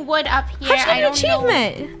collecting wood up here. How'd you I get an don't know.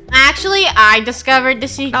 achievement? Actually, I discovered the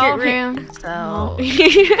secret Oh, okay. room, so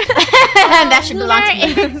that should belong to Lunar,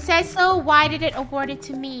 me. if it says so, why did it award it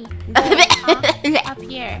to me? Gold, up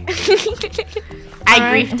here. I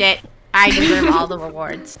griefed it. I deserve all the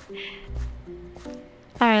rewards.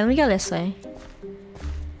 All right, let me go this way.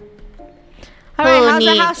 All right, Oh, how's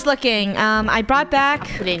the neat. house looking? I brought back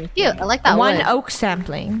Cute. I like that one wood. oak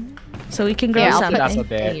sampling, so we can grow Here, I'll something. put Up a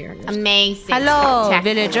bit. here. Amazing. Hello, Spectacular.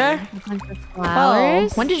 villager. A bunch of Oh,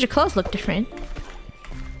 flowers. when did your clothes look different?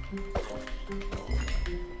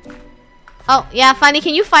 Oh, yeah, Funny,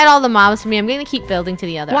 can you fight all the mobs for me? I'm gonna keep building to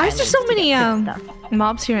the other Why is there islands so to many get good stuff.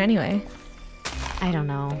 mobs here anyway? I don't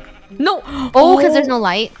know. No. Oh, because there's no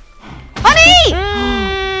light. Funny!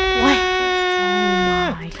 What?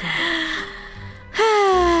 Oh my god.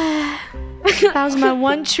 That was my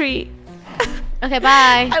one treat. Okay,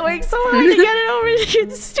 bye. I worked so hard to get it over here.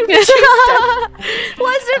 This stupid tree.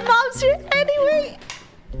 Why is there mobs here anyway?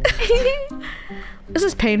 This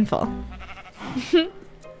is painful.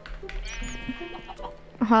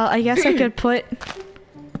 Well, I guess I could put...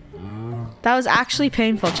 That was actually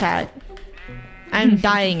painful, chat. I'm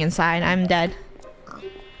dying inside. I'm dead.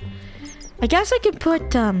 I guess I could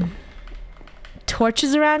put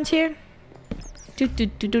torches around here.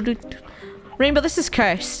 Rainbow, this is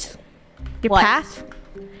cursed. Your What? path?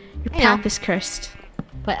 Your I path know. is cursed.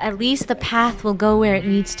 But at least the path will go where it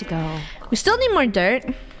needs to go. We still need more dirt.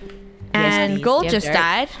 And please. gold Do you have just dirt?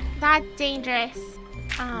 died. That's dangerous.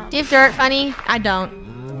 Do you have dirt, Funny? I don't.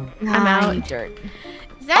 I'm I out. need dirt.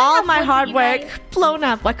 Is that All enough my wood for hard you work guys? blown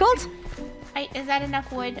up. What gold? Is that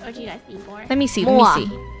enough wood, or do you guys need more? Let me see. More. Let me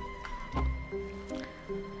see.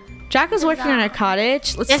 Jack was working on our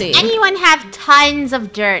cottage. Let's Does see. anyone have tons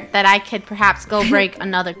of dirt that I could perhaps go break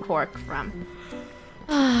another cork from?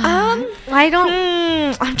 I don't.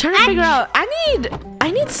 I'm trying to figure out. I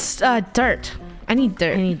need dirt. I need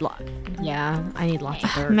dirt. I need Yeah, I need lots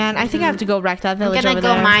of dirt. Man, I think I have to go wreck that I'm village gonna over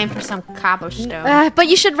go there. mine for some cobblestone. But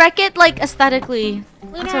you should wreck it like aesthetically.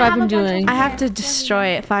 That's what I've been doing. I have to destroy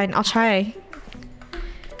it. Fine, I'll try.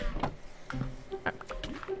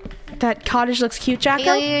 That cottage looks cute, Jacko.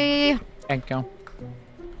 Thank you.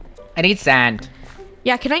 I need sand.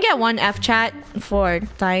 Yeah, can I get one F chat for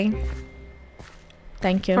dying?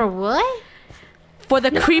 Thank you. For what? For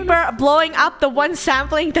the creeper blowing up the one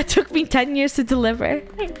sampling that took me 10 years to deliver.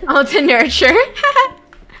 Oh, to nurture.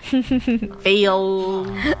 Fail.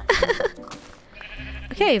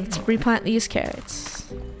 Okay, let's replant these carrots.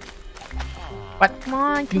 What? Come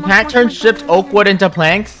on, You come on, can't come turn on, stripped oak wood into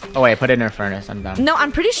planks? Oh wait, put it in a furnace. I'm done. No,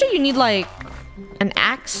 I'm pretty sure you need like an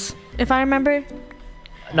axe, if I remember.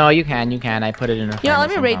 No, you can. I put it in a furnace. You know, let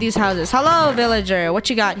me raid somehow. these houses. Hello, villager. What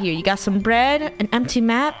you got here? You got some bread, an empty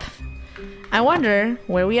map. I wonder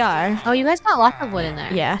where we are. Oh, you guys got lots of wood in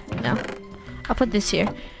there. Yeah, no. I'll put this here.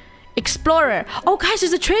 Explorer. Oh, guys,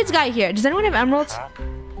 there's a trades guy here. Does anyone have emeralds?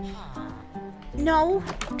 No,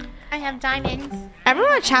 I have diamonds.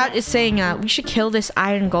 Everyone in chat is saying we should kill this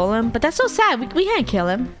iron golem, but that's so sad. We can't kill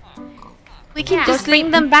him. We can Yeah. just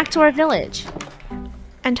bring them back to our village.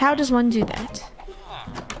 And how does one do that?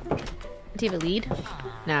 Do you have a lead?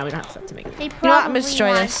 No, we don't have stuff to make it. They know what? I'm probably gonna destroy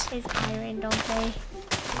want this. his iron, don't they?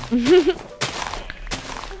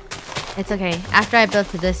 It's okay. After I built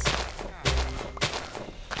to this,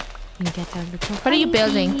 you get down the What are you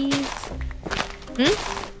building?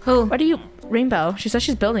 Who? What are you... Rainbow. She said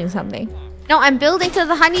she's building something. No, I'm building to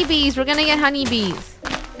the honeybees. We're gonna get honeybees.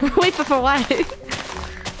 Wait, but for what?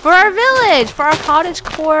 For our village, for our cottage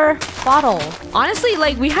core bottle. Honestly,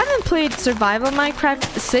 like, we haven't played survival Minecraft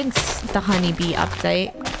since the honeybee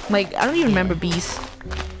update. Like, I don't even remember bees.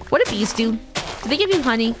 What do bees do? Do they give you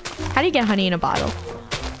honey? How do you get honey in a bottle?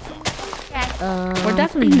 We're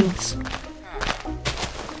definitely noobs.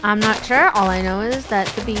 I'm not sure. All I know is that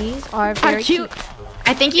the bees are very cute.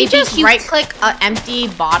 I think you It'd be just cute. right-click an empty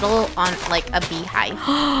bottle on like a beehive.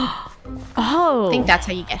 Oh. I think that's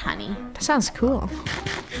how you get honey. That sounds cool.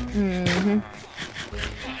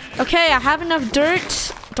 Okay, I have enough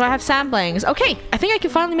dirt. Do I have saplings? Okay, I think I can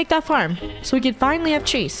finally make that farm. So we can finally have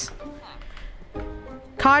trees.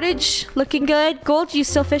 Cottage, looking good. Gold, you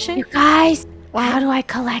still fishing? Guys, how do I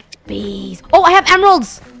collect bees? Oh, I have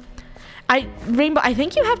emeralds. Rainbow, I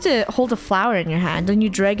think you have to hold a flower in your hand and you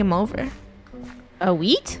drag them over. A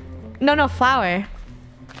wheat? No, flower.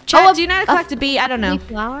 Chad, Oh, do you know how to collect a bee? I don't know.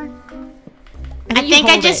 Flower? I think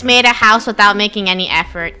I just made a house without making any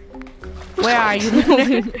effort. Where are you?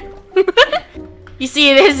 You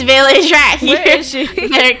see this village right here? Where is she?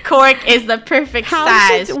 Their cork is the perfect How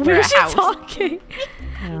size is it? for Where a is she house. talking?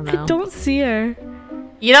 I don't I know. don't see her.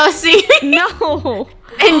 You don't see No.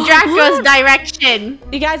 in Draco's direction.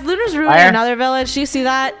 You guys, Lunar's ruining Fire. another village. Do you see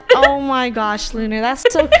that? Oh my gosh, Lunar, that's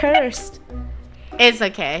so cursed. It's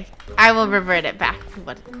okay. I will revert it back to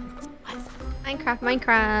what it was.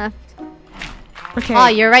 Minecraft. Okay. Oh,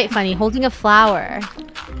 you're right, Funny. Holding a flower.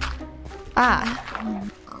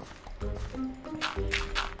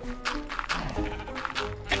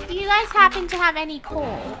 Do you guys happen to have any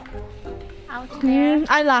coal out there?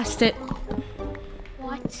 I lost it.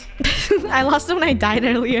 What? I lost it when I died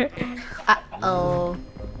earlier. Uh-oh.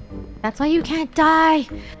 That's why you can't die.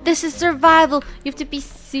 This is survival. You have to be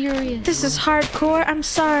serious. This is hardcore. I'm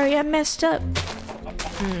sorry, I messed up.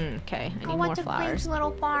 Okay, I need I more want to flowers. Queen's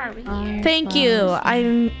little farm here. Thank you.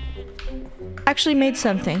 I actually made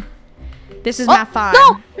something. This is Oh, my farm.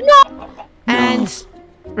 no! And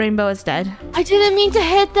Rainbow is dead. I didn't mean to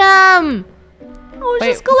hit them! I was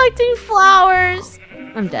Wait. just collecting flowers.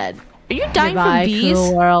 I'm dead. Are you dying Goodbye, from bees?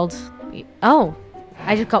 cruel world. Oh,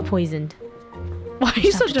 I just got poisoned. Why are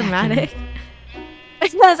you so Stop attacking dramatic?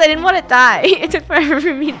 Because I didn't want to die. It took forever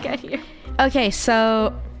for me to get here. Okay,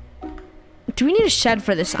 so do we need a shed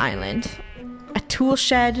for this island? A tool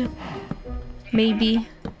shed? Maybe.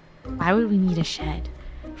 Why would we need a shed?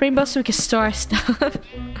 Rainbow, so we can store our stuff.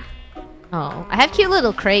 Oh, I have cute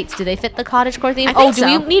little crates. Do they fit the cottagecore theme? I think Do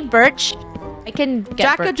we so. need birch? I can get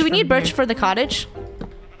Jacko, birch do we from need birch here. for the cottage?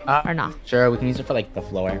 Or not? Sure, we can use it for like the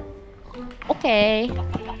floor. Okay.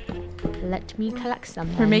 Let me collect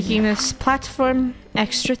some. We're making this platform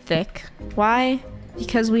extra thick. Why?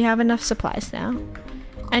 Because we have enough supplies now.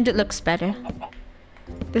 And it looks better.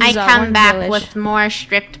 This I is our come one back village. with more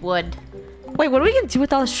stripped wood. Wait, what are we gonna do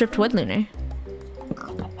with all the stripped wood, Lunar?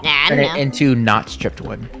 Nah, I Turn don't it know. into not stripped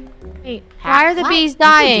wood. Wait, why are the What? bees You can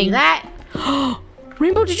dying? do that?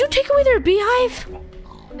 Rainbow, did you take away their beehive?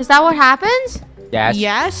 Is that what happens? Yes.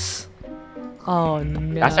 Yes. Oh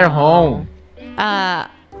no. That's their home.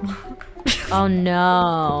 Oh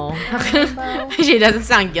no. She doesn't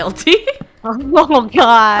sound guilty. Oh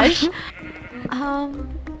gosh.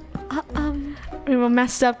 Rainbow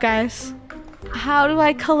messed up, guys. How do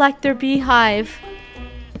I collect their beehive?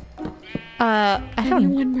 I don't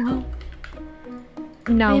Anyone know?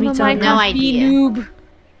 know. We I'm a don't No know. Minecraft bee idea. noob.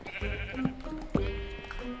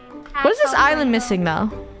 What is this island missing, though?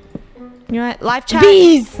 You know what? Live chat.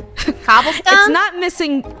 Bees. Cobblestone? It's not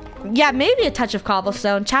missing. Yeah, maybe a touch of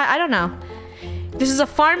cobblestone. Chat, I don't know. This is a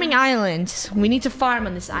farming island. We need to farm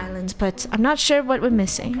on this island, but I'm not sure what we're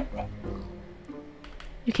missing.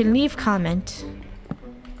 You can leave comment.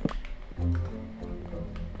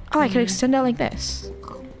 Oh, I could extend out like this.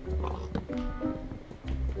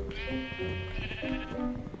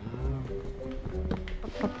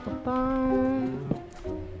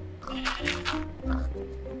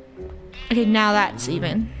 Okay, now that's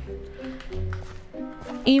even.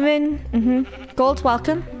 Even. Gold,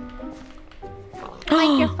 welcome. I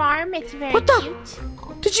like your farm. It's very What the-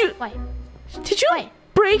 cute. Did you? What? Did you What?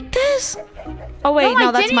 break this? Oh wait, No, I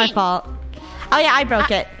no, that's my didn't. fault. Oh yeah, I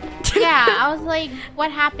broke it. Yeah, I was like,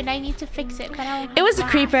 what happened? I need to fix it, but I don't It was a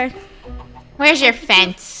have creeper. Where's your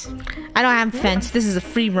fence? I don't have a fence. This is a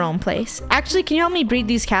free roam place. Actually, can you help me breed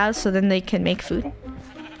these cows so then they can make food?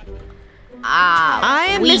 I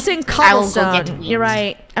am wheat. missing I will go cobblestone. get wheat. You're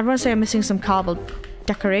right. Everyone say I'm missing some cobble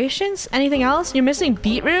decorations. Anything else? You're missing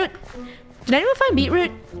beetroot. Did anyone find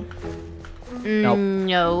beetroot? Nope.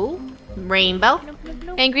 No. Rainbow?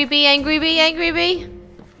 Angry bee, angry bee, angry bee.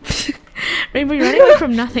 Rainbow, you're running away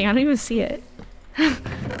from nothing. I don't even see it.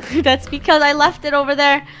 That's because I left it over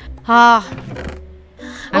there. Ah. I'm being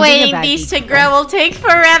a Waiting bad these bee. to grow will take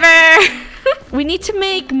forever. We need to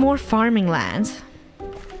make more farming land.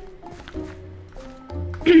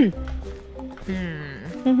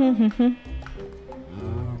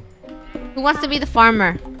 Who wants to be the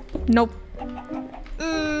farmer? Nope.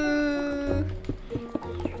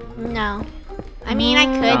 No. I mean, I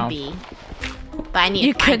could No. be. But I need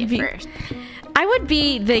You to find could it be. first. I would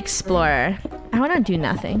be the explorer. I want to do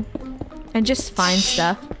nothing and just find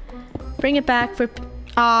stuff. Bring it back for.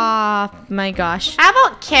 Ah, my gosh. How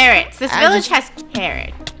about carrots? This I village just- has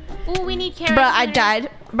carrots. Ooh, we need carrots. Bruh, I Lunar. died.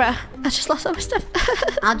 Bruh, I just lost all my stuff.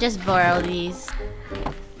 I'll just borrow these.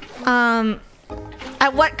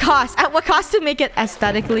 At what cost? At what cost to make it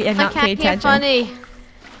aesthetically and I not can't pay get attention?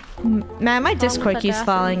 funny. Man, my Discord the keeps bathroom.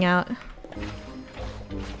 falling out.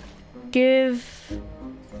 Give.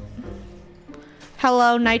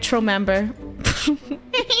 Hello, Nitro member.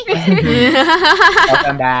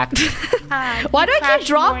 Welcome back. Why do I keep crashed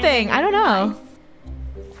more dropping? than I don't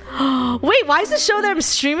know. Wait, why does it show that I'm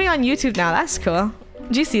streaming on YouTube now? That's cool.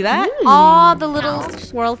 Did you see that? Oh, the little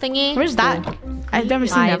swirl thingy. Where's that? I've never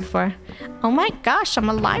seen that Live. before. Oh my gosh, I'm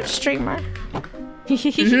a live streamer.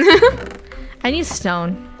 I need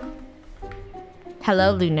stone.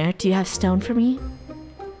 Hello, Lunar. Do you have stone for me?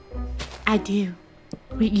 I do.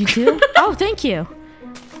 Wait, you do? Oh, thank you.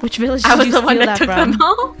 Which village did I was you the one steal that took from? them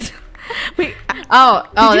all. Wait, Oh,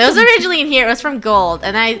 you it was just- originally in here. It was from gold,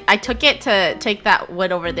 and I took it to take that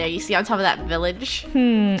wood over there. You see on top of that village?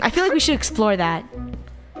 I feel like we should explore that.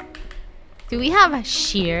 Do we have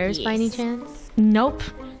shears by any Yes. chance? Nope.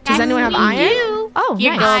 Does Yes, anyone have we iron? do. Oh,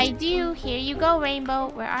 Here nice. I do. Here you go, Rainbow.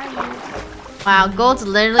 Where are you? Wow, gold's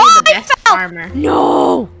literally the best farmer.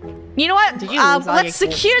 No! You know what? Did you lose all your Let's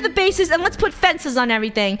kids? secure the bases and let's put fences on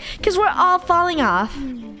everything because we're all falling off.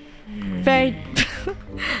 Very,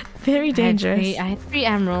 very dangerous. I had 3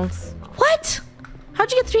 emeralds. What?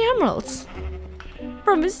 How'd you get 3 emeralds?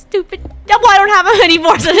 From a stupid. Well, I don't have them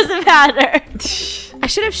anymore, so it doesn't matter. I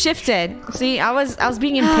should have shifted. See, I was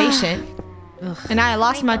being impatient, and I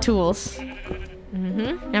lost my tools.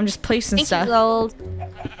 And I'm just placing Thank you, stuff. gold.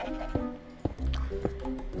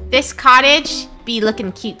 This cottage be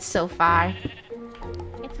looking cute so far.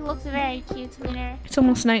 It looks very cute, Lunar. It's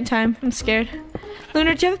almost nighttime. I'm scared.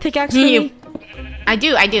 Lunar, do you have a pickaxe for me? I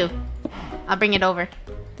do. I'll bring it over.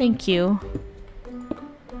 Thank you.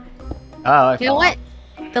 Oh, You know what?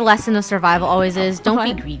 The lesson of survival always is don't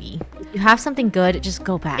What? be greedy. If you have something good, just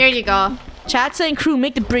go back. Here you go. Chat saying crew,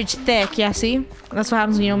 make the bridge thick. Yeah, see? That's what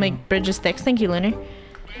happens when you don't make bridges thick. Thank you, Lunar.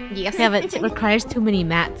 Yes. Yeah, but it requires too many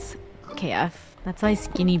mats. KF. That's why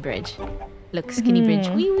skinny bridge. Look, skinny bridge.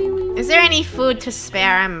 Wee, wee, wee. Is there any food to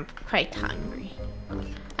spare? I'm quite hungry.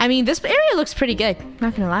 I mean, this area looks pretty good.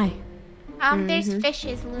 Not gonna lie. There's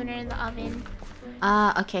fishes, Lunar, in the oven.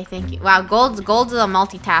 Okay, thank you. Wow, Gold's a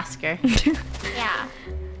multitasker. Yeah.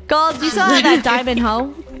 Gold, you still have that diamond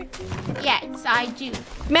hoe? Yes, I do.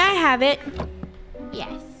 May I have it?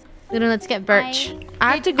 Yes. Luna, let's get birch.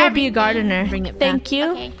 I have to go be a gardener. Bring it Thank back.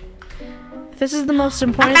 you. Okay. This is the most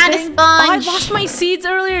important found a thing. sponge. Oh, I lost my seeds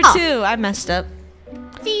earlier Oh. too. I messed up.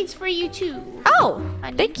 Seeds for you too. Oh,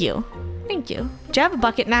 Honey. thank you. Thank you. Do you have a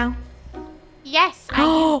bucket now? Yes.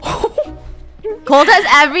 Oh, Gold has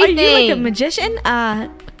are everything. you like a magician?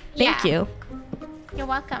 Thank Yeah. you. You're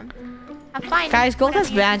welcome. Have fun. Guys, Gold has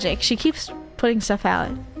Whatever you magic. She keeps putting stuff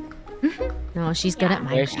out. No, she's good at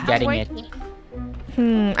Where's she Minecraft. do. getting it?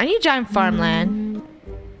 Working. I need giant farmland.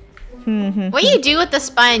 What do you do with the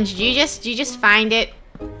sponge? Do you just find it?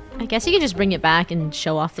 I guess you can just bring it back and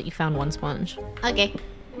show off that you found 1 sponge. Okay.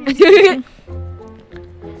 I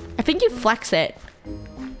think you flex it.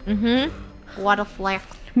 What a flex.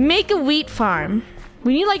 Make a wheat farm.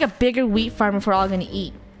 We need like a bigger wheat farm if we're all gonna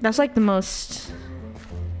eat. That's like the most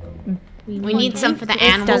We need some for the that's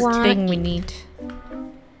animals. the thing we need.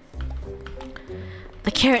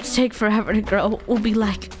 The carrots take forever to grow. We'll be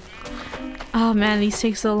like, oh man, these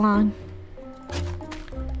take so long.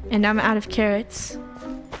 And I'm out of carrots.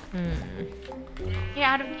 You're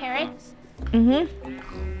out of carrots?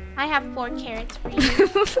 I have 4 carrots for you.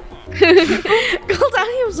 Gold,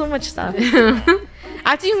 I have so much stuff. I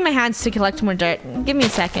have to use my hands to collect more dirt. Give me a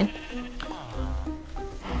second.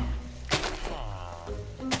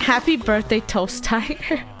 Happy birthday, Toast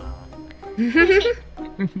Tiger.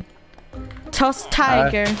 Toast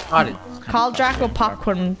Tiger. Call Draco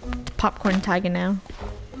popcorn tiger now.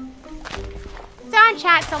 So on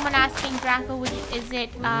chat, someone asking Draco, which is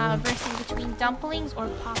it versing between dumplings or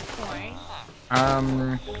popcorn?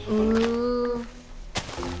 Ooh.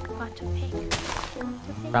 Got to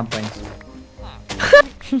pick. Dumplings.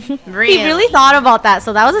 Really? He really thought about that,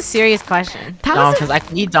 so that was a serious question. That No, was because I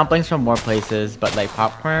can eat dumplings from more places, but like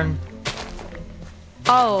popcorn.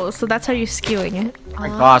 oh, so that's how you're skewing it. My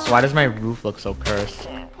gosh, why does my roof look so cursed?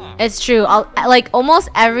 It's true. Like almost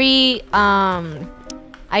every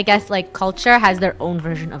I guess like culture has their own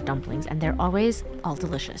version of dumplings, and they're always all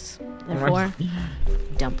delicious. Therefore,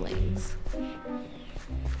 dumplings.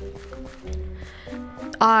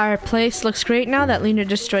 Our place looks great now that Lena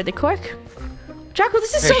destroyed the cork. Draco,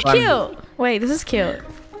 this is Very so fun. cute. Wait, this is cute.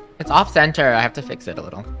 It's off center. I have to fix it a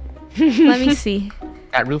little. Let me see.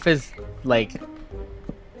 That roof is like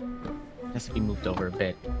has to be moved over a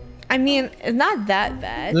bit. I mean, it's not that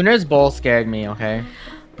bad. Lunar's bowl scared me. Okay.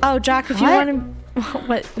 Oh, Draco, if you What? want to...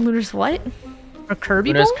 What? Luna's what? Or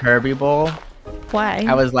Kirby Lunar's bowl? Kirby bowl. Why?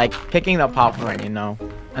 I was like picking the popcorn, you know,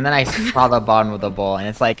 and then I saw the bottom of the bowl, and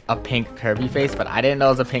it's like a pink Kirby face, but I didn't know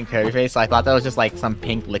it was a pink Kirby face, so I thought that was just like some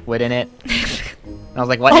pink liquid in it. And I was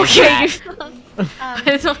like, "What is that?"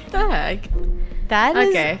 What the heck? That is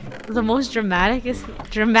Okay. the most dramatic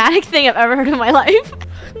thing I've ever heard in my life.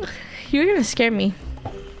 You're gonna scare me.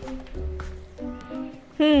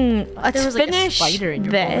 Let's There was like a finish spider in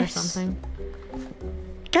your bowl or this. something.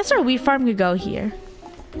 Guess our wheat farm could go here.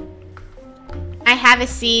 I have a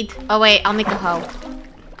seed. Oh wait, I'll make a hoe.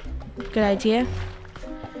 Good idea.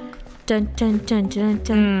 Dun dun dun dun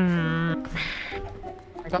dun.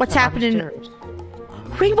 What's happening?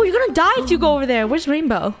 Rainbow, you're gonna die if you go over there. Where's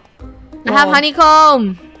Rainbow? I have Whoa.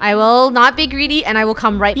 honeycomb. I will not be greedy, and I will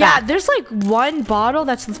come right Yeah, back. there's like one bottle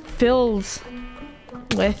that's filled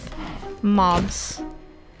with mobs.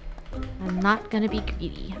 I'm not gonna be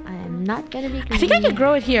greedy. I'm not gonna be greedy. I think I could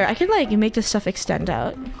grow it here. I could like make this stuff extend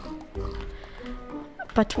out.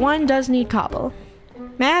 But one does need cobble.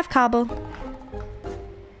 May I have cobble?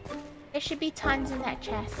 There should be tons in that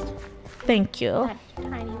chest. Thank you. That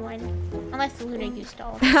tiny one. Unless Luna used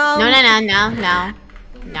all of it. No,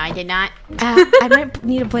 I did not. I might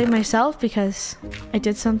need to blame myself because I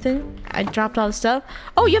did something. I dropped all the stuff.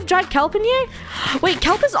 Oh, you have dried kelp in here? Wait,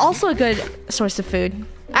 kelp is also a good source of food.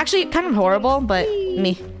 Actually, kind of horrible, but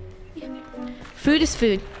me. Food is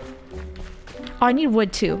food. Oh, I need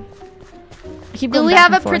wood too. I keep Do going we back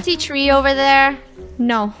have a and forth. pretty tree over there?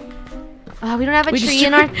 No. We don't have a We tree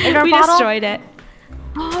in our we bottle? destroyed it.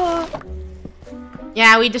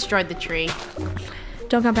 Yeah, we destroyed the tree.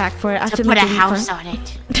 Don't come back for it. I have To to put make a wheat house farm.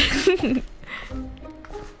 on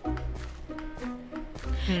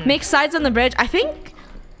it. Make sides on the bridge. I think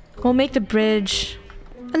we'll make the bridge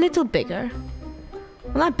a little bigger.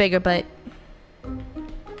 Well, not bigger, but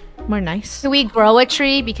more nice. Can we grow a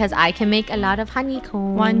tree? Because I can make a lot of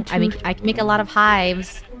honeycomb. One, I can make a lot of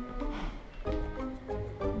hives.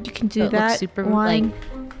 You can do So it looks that. super, One. like,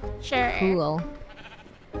 Sure. Cool.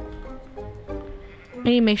 I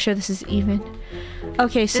need to make sure this is even.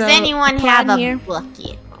 Okay, so Does anyone plan have a here.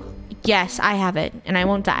 bucket? Yes, I have it, and I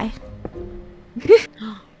won't die.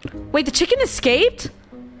 Wait, the chicken escaped?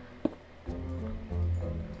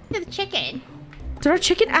 The chicken. Did our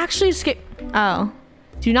chicken actually escape? Oh.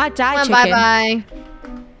 Do not die, Come chicken. on, bye-bye.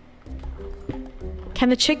 Can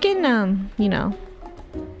the chicken, you know,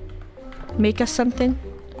 make us something?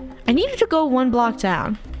 I need to go one block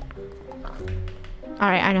down.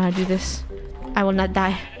 Alright, I know how to do this. I will not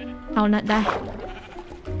die. I will not die.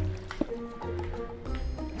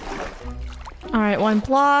 Alright, one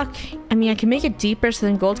block. I mean, I can make it deeper so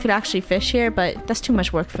then gold could actually fish here, but that's too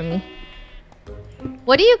much work for me.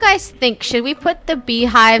 What do you guys think? Should we put the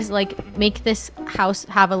beehives, like, make this house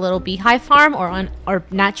have a little beehive farm or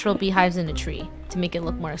natural beehives in a tree to make it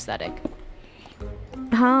look more aesthetic?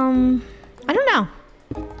 I don't know.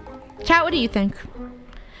 Cat, what do you think?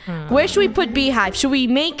 Where should we put beehive? Should we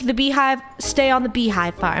make the beehive stay on the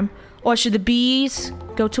beehive farm? Or should the bees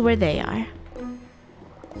go to where they are?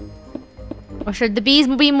 Or should the bees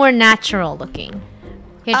be more natural looking?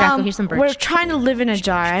 Here, Draco, here's some birch. We're trying to live in a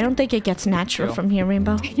jar. I don't think it gets natural from here,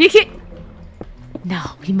 Rainbow. No,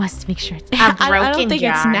 we must make sure it's I don't broken think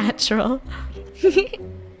it's jar. natural.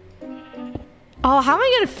 Oh, how am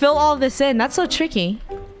I gonna fill all this in? That's so tricky.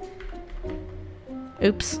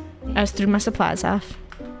 Oops. I just threw my supplies off.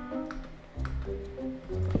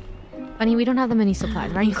 Bunny, we don't have that many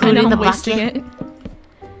supplies. Why are you I throwing know in I'm the wasting bucket? it.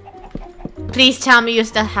 Please tell me you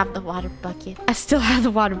still have the water bucket. I still have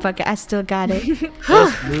the water bucket. I still got it.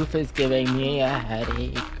 This roof is giving me a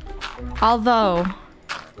headache. Although,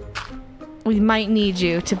 we might need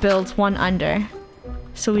you to build one under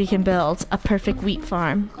so we can build a perfect wheat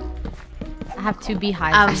farm. I have 2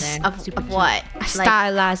 beehives in there. Of what? A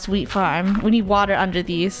stylized wheat farm. We need water under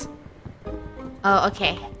these. Oh,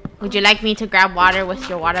 okay. Would you like me to grab water with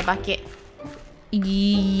your water bucket?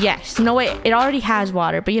 Yes. No, wait. It already has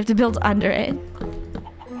water, but you have to build under it.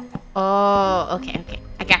 Oh, okay.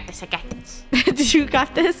 I got this. Did you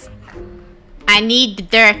got this? I need the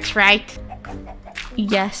dirt, right?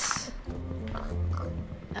 Yes.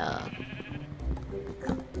 Oh.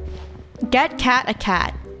 Get cat a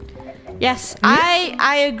cat. Yes,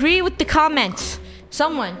 I agree with the comment.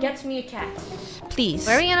 Someone gets me a cat, please.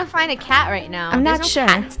 Where are we gonna find a cat right now? I'm There's not no sure.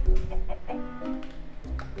 cats.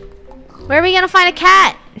 Where are we gonna find a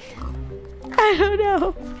cat? I don't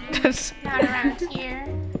know. Not around here.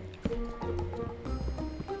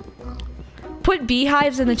 Put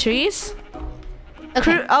beehives in the trees. Okay.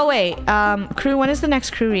 Crew, oh wait, crew. When is the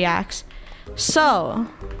next crew reacts? So,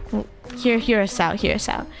 hear us out.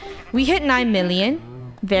 We hit 9 million.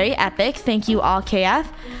 Very epic. Thank you all, KF.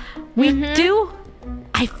 We do.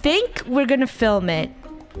 I think we're gonna film it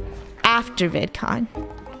after VidCon.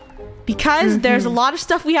 Because there's a lot of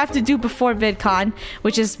stuff we have to do before VidCon,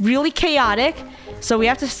 which is really chaotic. So we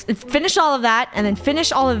have to finish all of that and then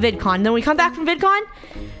finish all of VidCon. Then when we come back from VidCon,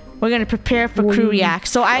 we're gonna prepare for Crew React.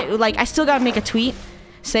 So I still gotta make a tweet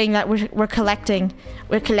saying that we're collecting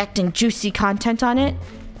juicy content on it.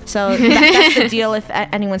 So that's the deal if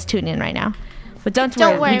anyone's tuning in right now. But don't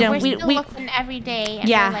Don't worry, worry, we're still looking every day. And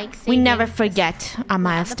yeah, we're, like, we never saving forget our the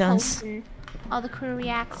milestones. posts and all the crew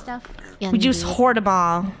react stuff. Yeah, We just hoard them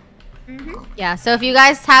all. Yeah, so if you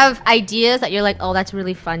guys have ideas that you're like, oh, that's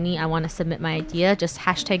really funny, I want to submit my idea, just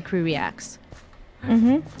hashtag crew reacts.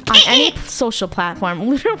 On any social platform.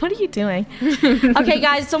 Luna, what are you doing? Okay,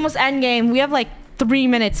 guys, it's almost end game. We have like 3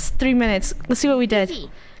 minutes. 3 minutes. Let's see what we did. Easy.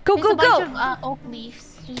 Go, There's go, a bunch go! of oak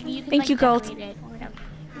leaves. You can, Thank like, you, Gold. decorate it or whatever.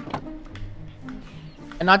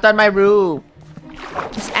 I knocked on my roof.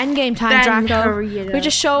 It's end game time, Draco. We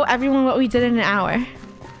just show everyone what we did in an hour.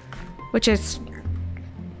 Which is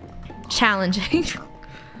challenging.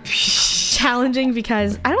 Challenging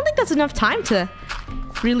because I don't think that's enough time to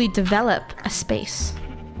really develop a space.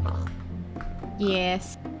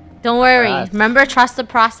 Yes. Don't worry. Remember, trust the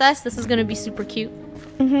process. This is gonna be super cute.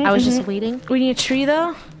 I was just waiting. We need a tree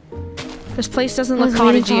though. This place doesn't look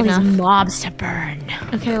cottagey enough. Mobs to burn.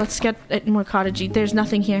 Okay, let's get it more cottagey. There's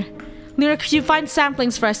nothing here. Luna, could you find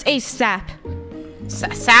samplings for us? ASAP.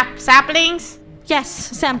 Saplings?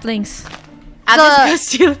 Yes, samplings. I'll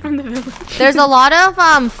just go steal it from the village. There's a lot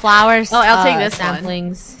of flowers. Oh, I'll take this one.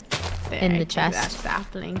 samplings There, in the take chest. that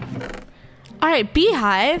sapling. All right,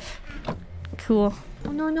 beehive. Cool.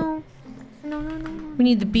 Oh no. We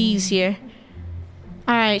need the bees here.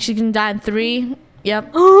 All right, she's gonna die in 3.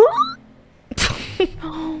 Yep.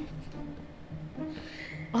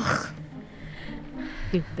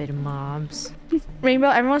 Stupid mobs. Rainbow,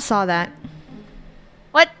 everyone saw that.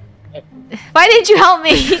 What? Why didn't you help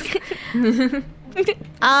me?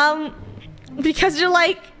 Because you're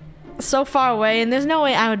like so far away, and there's no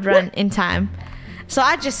way I would run in time. So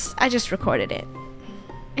I just recorded it.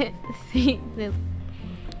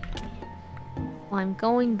 Well, I'm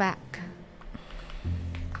going back.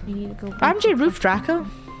 I need to go back. RMJ Roof Draco.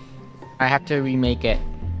 I have to remake it.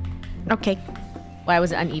 Okay. Why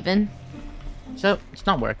was it uneven? So it's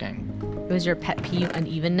not working. It was your pet peeve,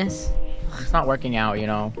 unevenness. It's not working out, you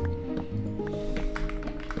know.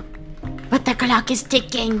 But the clock is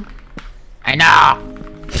ticking. I know.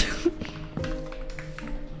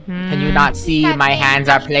 Can you not see That my is hands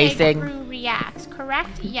are hashtag placing? Crew reacts,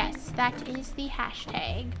 correct? Yes, that is the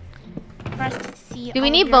hashtag. For us to see Do we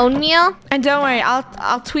all need your- bone meal? And don't worry,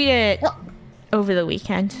 I'll tweet it over the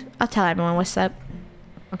weekend. I'll tell everyone what's up.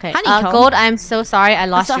 Okay. Honeycomb. Gold, I'm so sorry. I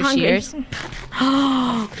lost I'm your so hungry.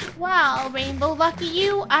 shears. Well, Rainbow, lucky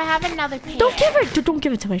you, I have another pair. Don't give her. Don't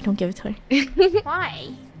give it to her. Don't give it to her. Why?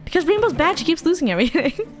 Because Rainbow's bad. She keeps losing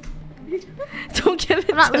everything. Don't give it.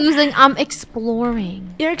 I'm not to her. losing. I'm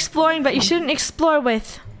exploring. You're exploring, but you shouldn't explore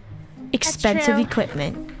with expensive true.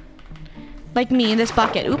 equipment. Like me in this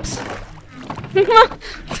bucket. Oops.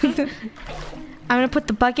 I'm gonna put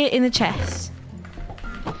the bucket in the chest.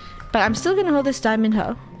 But I'm still gonna hold this diamond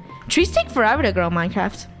hoe. Trees take forever to grow in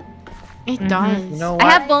Minecraft. It does. You know I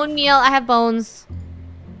what? have bone meal. I have bones.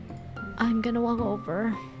 I'm gonna walk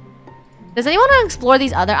over. Does anyone want to explore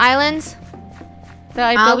these other islands?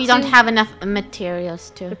 That I built We don't to? have enough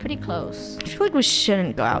materials They're to. pretty close. I feel like we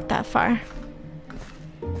shouldn't go out that far.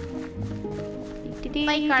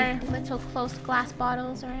 Like our little close glass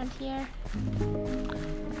bottles around here.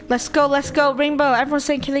 Let's go, Rainbow. Everyone's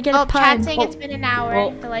saying, can they get Oh, a pun? chat saying it's been an hour.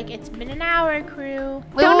 Oh. They're like, it's been an hour, crew.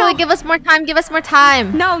 Wait, give us more time. Give us more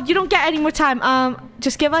time. No, you don't get any more time.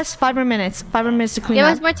 Just give us 5 more minutes. 5 more minutes to clean Give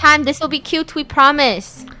up. us more time. This will be cute. We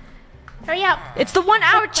promise. Hurry up. It's the 1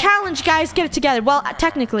 hour challenge, guys. Get it together. Well,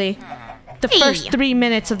 technically, the first 3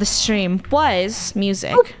 minutes of the stream was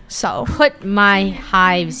music. So Put my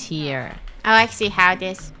hives here. I like to see how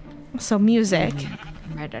this. music.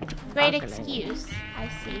 Great excuse. I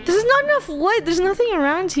see. This is not enough wood. There's nothing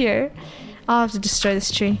around here. I'll have to destroy this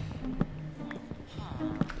tree.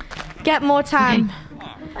 Get more time.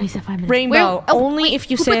 I said 5 minutes. Rainbow, Where- oh, only wait, if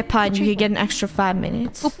you who say put a pun, the you tree can get an extra 5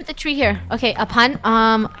 minutes. Who put the tree here? Okay, a pun.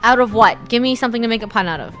 Out of what? Give me something to make a pun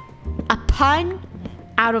out of. A pun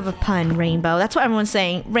out of a pun, Rainbow. That's what everyone's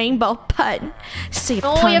saying. Rainbow pun. Say a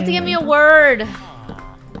No, pun. you have to give me a word.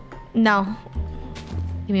 No.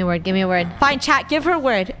 Give me a word. Give me a word. Fine, chat. Give her a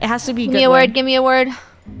word. It has to be a Give good me a one. word. Give me a word.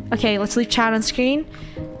 Okay, let's leave chat on screen.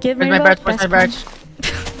 Give Where's my Rainbow birch? Where's my best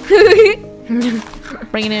birch? pun.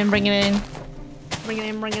 Bring it in. Bring it in. Bring it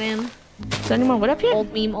in. Bring it in. Is there any more wood up here?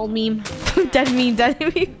 Old meme. Old meme. Dead meme. Dead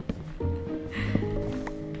meme.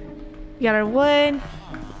 We got our wood.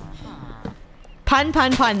 Pun,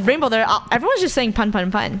 pun, pun. Rainbow, everyone's just saying pun,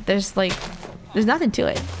 pun, pun. There's nothing to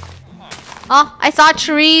it. Oh, I saw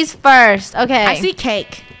trees first. Okay. I see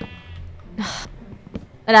cake.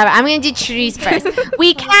 Whatever. I'm gonna do trees first.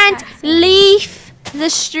 We can't leave the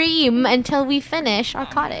stream until we finish our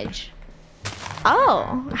cottage.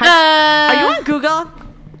 Oh. Are you on Google?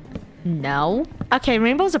 No. Okay,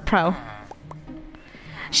 Rainbow's a pro.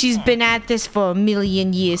 She's been at this for a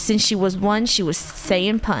million years. Since she was 1, she was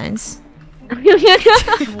saying puns.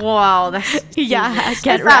 Wow, that's. Yeah, Is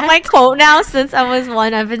that my quote now? Since I was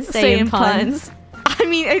 1, I've been saying puns. I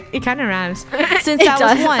mean, it kind of rhymes. Since It I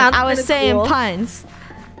does. was 1, Sounds I was kinda saying cool. puns.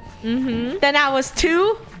 Then I was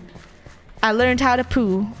 2, I learned how to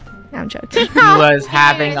poo. No, I'm joking. He was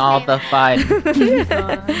having all the fun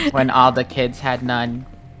when all the kids had none.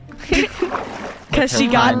 Because she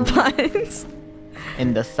got puns.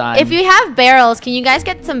 in the sun. If you have barrels, can you guys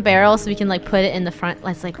get some barrels so we can like put it in the front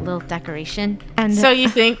as like a little decoration? And So you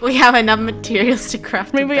think we have enough materials to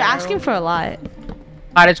craft? remember, a you're barrel? asking for a lot.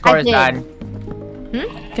 Cottage core is did. done.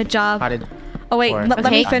 Good job. Cottage. Oh wait, Or- let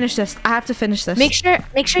me Okay. finish this. I have to finish this. Make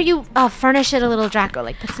sure you furnish it a little, Draco.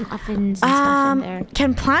 Like put some ovens and stuff in there.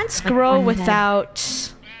 Can plants Like grow on that.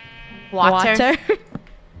 without Water.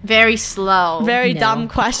 Very slow. Very No. dumb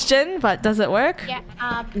question, but does it work? Yeah.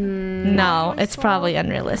 No, it's probably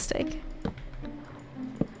unrealistic.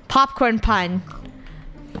 Popcorn pun.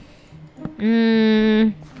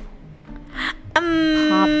 Mmm.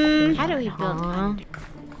 How do we build one?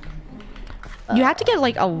 You have to get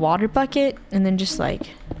like a water bucket and then just like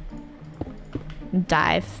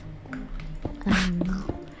dive.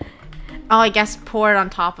 Oh, I guess pour it on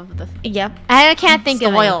top of the Yep. I can't think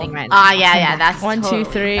of soil. anything right now. Ah, yeah, that's 1, 2, totally-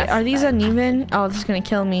 3. that's Are these bad. uneven? Oh, this is gonna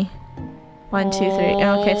kill me. 1, 2, 3.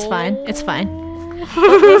 Okay, it's fine. It's fine.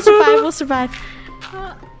 We'll survive. We'll survive.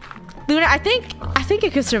 Luna, I think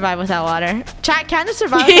it could survive without water. Chat, can it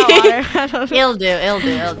survive without water? I don't know.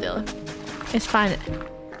 It'll do. It's fine.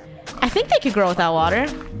 I think they could grow without water,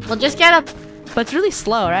 We'll just get a. but it's really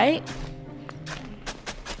slow, right?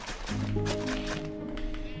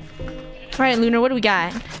 All right, Luna, what do we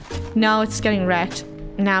got? No, it's getting wrecked.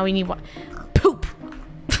 Now we need what? Poop.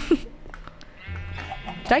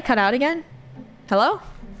 Did I cut out again? Hello?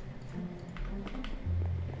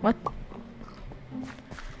 What?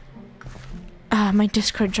 Ah, my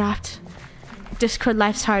Discord dropped. Discord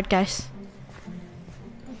life's hard, guys.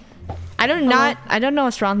 I don't know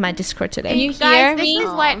what's wrong with my Discord today. Can you Guys, hear this me? is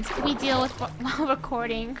what we deal with while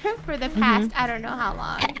recording for the past I don't know how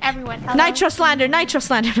long. Everyone, hello. Nitro slander, nitro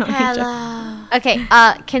slander. No, I'm joking.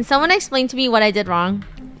 Hello. Okay, can someone explain to me what I did wrong?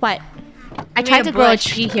 What? I made tried a to grow a bush.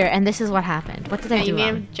 tree here, and this is what happened. What did I Yeah, do you made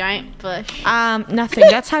a wrong? giant bush. Nothing.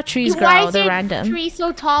 That's how trees Why grow. is They're your random. tree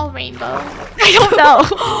so tall, Rainbow? I don't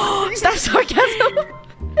know. Is that sarcasm?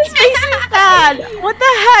 This makes me sad. What the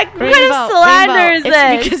heck? What kind of slander is It's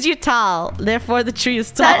this? because you're tall. Therefore, the tree is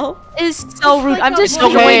tall. That is so rude. I'm just It's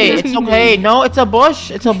okay. joking. It's okay. No, it's a bush.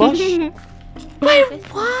 It's a bush.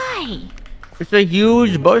 Why? It's a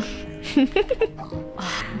huge bush.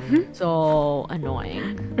 So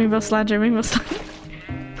annoying. Rainbow slander, rainbow slander.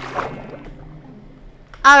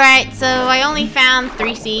 All right, so I only found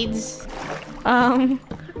 3 seeds.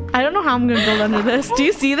 I don't know how I'm gonna build under this. Do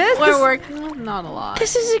you see this? We're working with not a lot.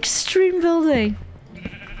 This is extreme building.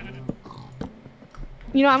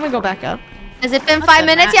 You know, I'm gonna go back up. Has it been 5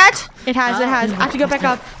 minutes yet? It has, it has. I have to go back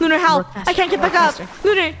up. Lunar, help! I can't get back up.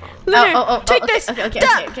 Lunar, take this. Okay.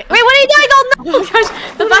 Duh. Okay. Wait, what are you doing? Oh no! Oh gosh,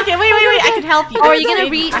 the bucket. Wait. I can help you. Oh, are you gonna I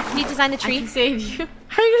redesign the can tree? save you.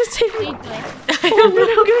 How are you gonna save me? Read it. I'm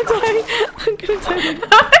gonna die.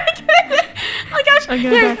 Oh my gosh. I'm gonna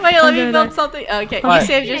Here, die. wait, I'm let me gonna build die. something. Okay, What? you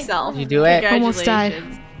saved yourself. You do it? Almost died.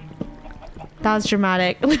 Congratulations. That was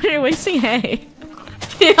dramatic. Lunar wasting hay.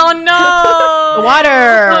 Oh no!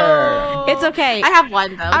 Water. It's okay. I have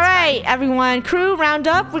one though. All right, everyone. Crew, round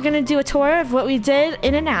up. We're gonna do a tour of what we did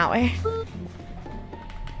in an hour.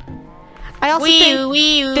 I also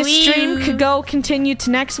think this stream could go continue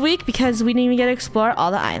to next week because we didn't even get to explore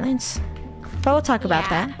all the islands. But we'll talk about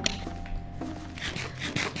that.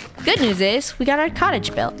 Good news is we got our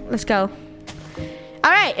cottage built. Let's go.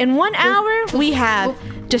 All right, in 1 hour we have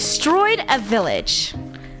destroyed a village,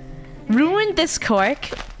 ruined this cork.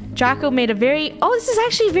 Draco made a very this is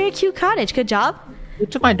actually a very cute cottage. Good job. Who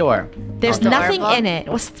took my door? There's Adorable. nothing in it.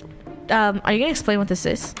 What's are you gonna explain what this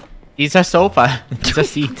is? These are sofa. These are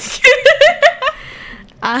seats.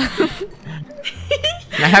 Um,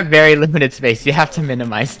 And I have very limited space. You have to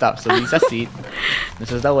minimize stuff. So these are seats.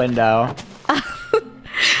 This is the window.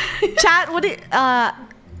 chat, what it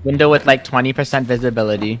Window with like 20%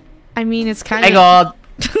 visibility. I mean it's kind Hey, of gold.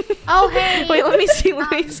 Oh, hey. Wait, let me see,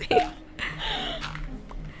 let me see.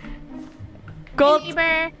 Gold,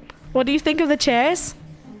 Neighbor. what do you think of the chairs?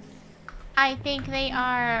 I think they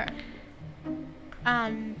are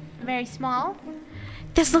very small.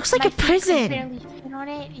 This looks like My a feet could prison. barely fit on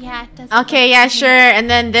it. Yeah, it does. Okay, yeah, sure. And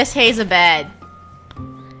then this hay's a bed.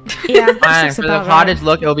 Yeah, this Fine. looks For the about cottage right.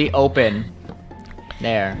 look, it'll be open.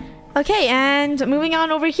 There. Okay, and moving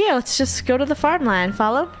on over here, let's just go to the farmland.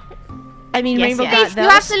 Follow? I mean, Yes, Rainbow yes. got You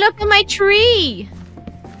have those. to look at my tree.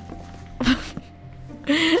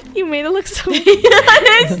 You made it look so.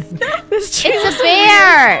 this tree It's a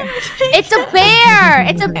bear. It's a bear.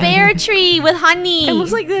 It's a bear tree with honey. It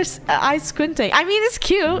looks like there's eyes squinting. I mean, it's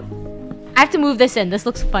cute. I have to move this in. This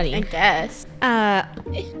looks I funny. guess.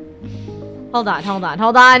 Hold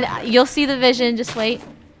on. You'll see the vision. Just wait.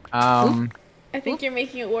 I think you're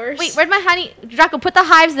making it worse. Wait, where'd my honey? Draco, put the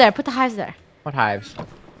hives there. Put the hives there. What hives?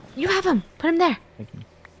 You have them. Put them there.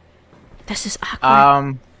 This is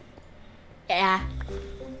awkward. Yeah. Oh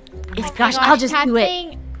It's my gosh, gosh, I'll just Chat's do it.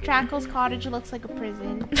 saying Draco's cottage looks like a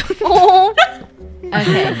prison. Oh.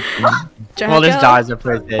 Okay. Well, this Draco? dog's a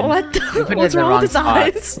prison. What? You put it What's in the wrong wrong with his spot.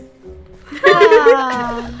 eyes?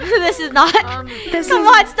 This is not. Come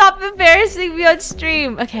on, stop embarrassing me on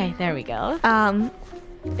stream. Okay, there we go. Um,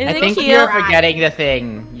 Isn't I it think cute? you're forgetting the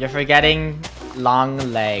thing. You're forgetting long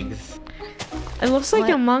legs. it looks like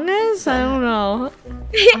What? Among Us. I don't know.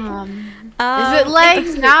 Is it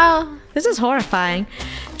legs now? This is horrifying.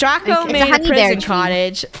 Draco It's a made a honey bear prison tree.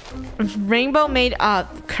 cottage. Rainbow made a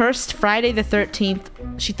cursed Friday the 13th.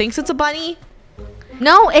 She thinks it's a bunny.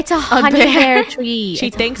 No, it's a honey bear. bear tree. She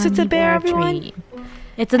thinks it's a honey bear, everyone. tree.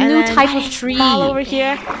 It's a And new then type of tree. Fall over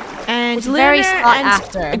here. And It's very Lunar sought and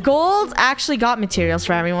after. Gold actually got materials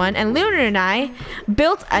for everyone. And Lunar and I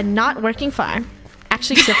built a not working farm.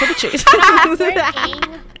 Actually, except for the trees.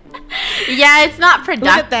 Yeah, it's not productive.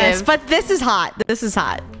 Look at this. But this is hot. This is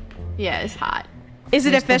hot. Yeah, it's hot. Is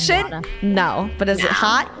it There's the efficient? water. No. But is it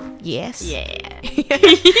hot? Yes. Yeah.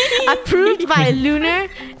 Approved by Lunar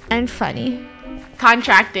and Funny.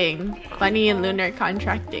 Contracting. Bunny and Lunar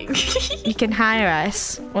contracting. You can hire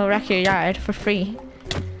us. We'll wreck your yard for free.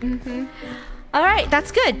 All right,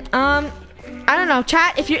 that's good. I don't know,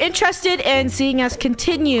 chat. If you're interested in seeing us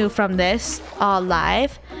continue from this all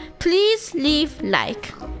live, please leave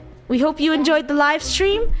like. We hope you enjoyed the live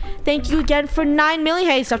stream. Thank you again for 9 million.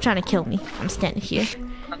 Hey, stop trying to kill me. I'm standing here.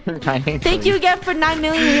 Thank you again for 9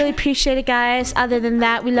 million. We really appreciate it, guys. Other than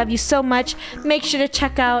that, we love you so much. Make sure to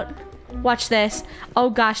check out. Watch this. Oh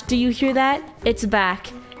gosh, do you hear that? It's back.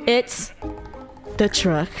 It's the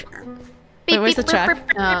truck. Wait, where's the truck?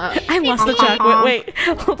 I lost the truck. Wait,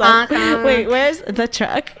 hold on. Wait, where's the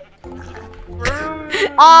truck?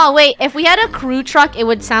 Oh wait, if we had a crew truck, it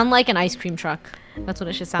would sound like an ice cream truck. That's what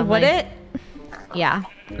it should sound Would like. it? Yeah.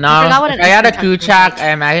 No, forgot what if an I had a ice cream crew truck truck, I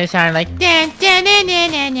imagine it sounding like.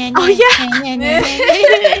 Oh yeah.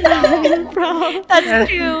 Bro. That's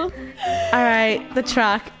true. All right, the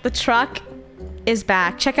truck. The truck is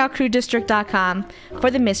back. Check out KREWdistrict.com for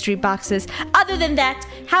the mystery boxes. Other than that,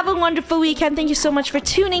 have a wonderful weekend. Thank you so much for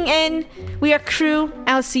tuning in. We are KREW.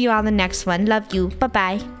 I'll see you on the next one. Love you.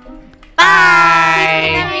 Bye-bye. Bye.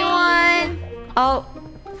 Everyone. Oh,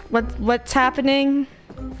 what's happening?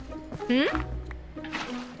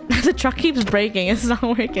 The truck keeps breaking. It's not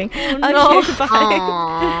working. Okay, no. bye.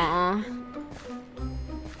 Aww.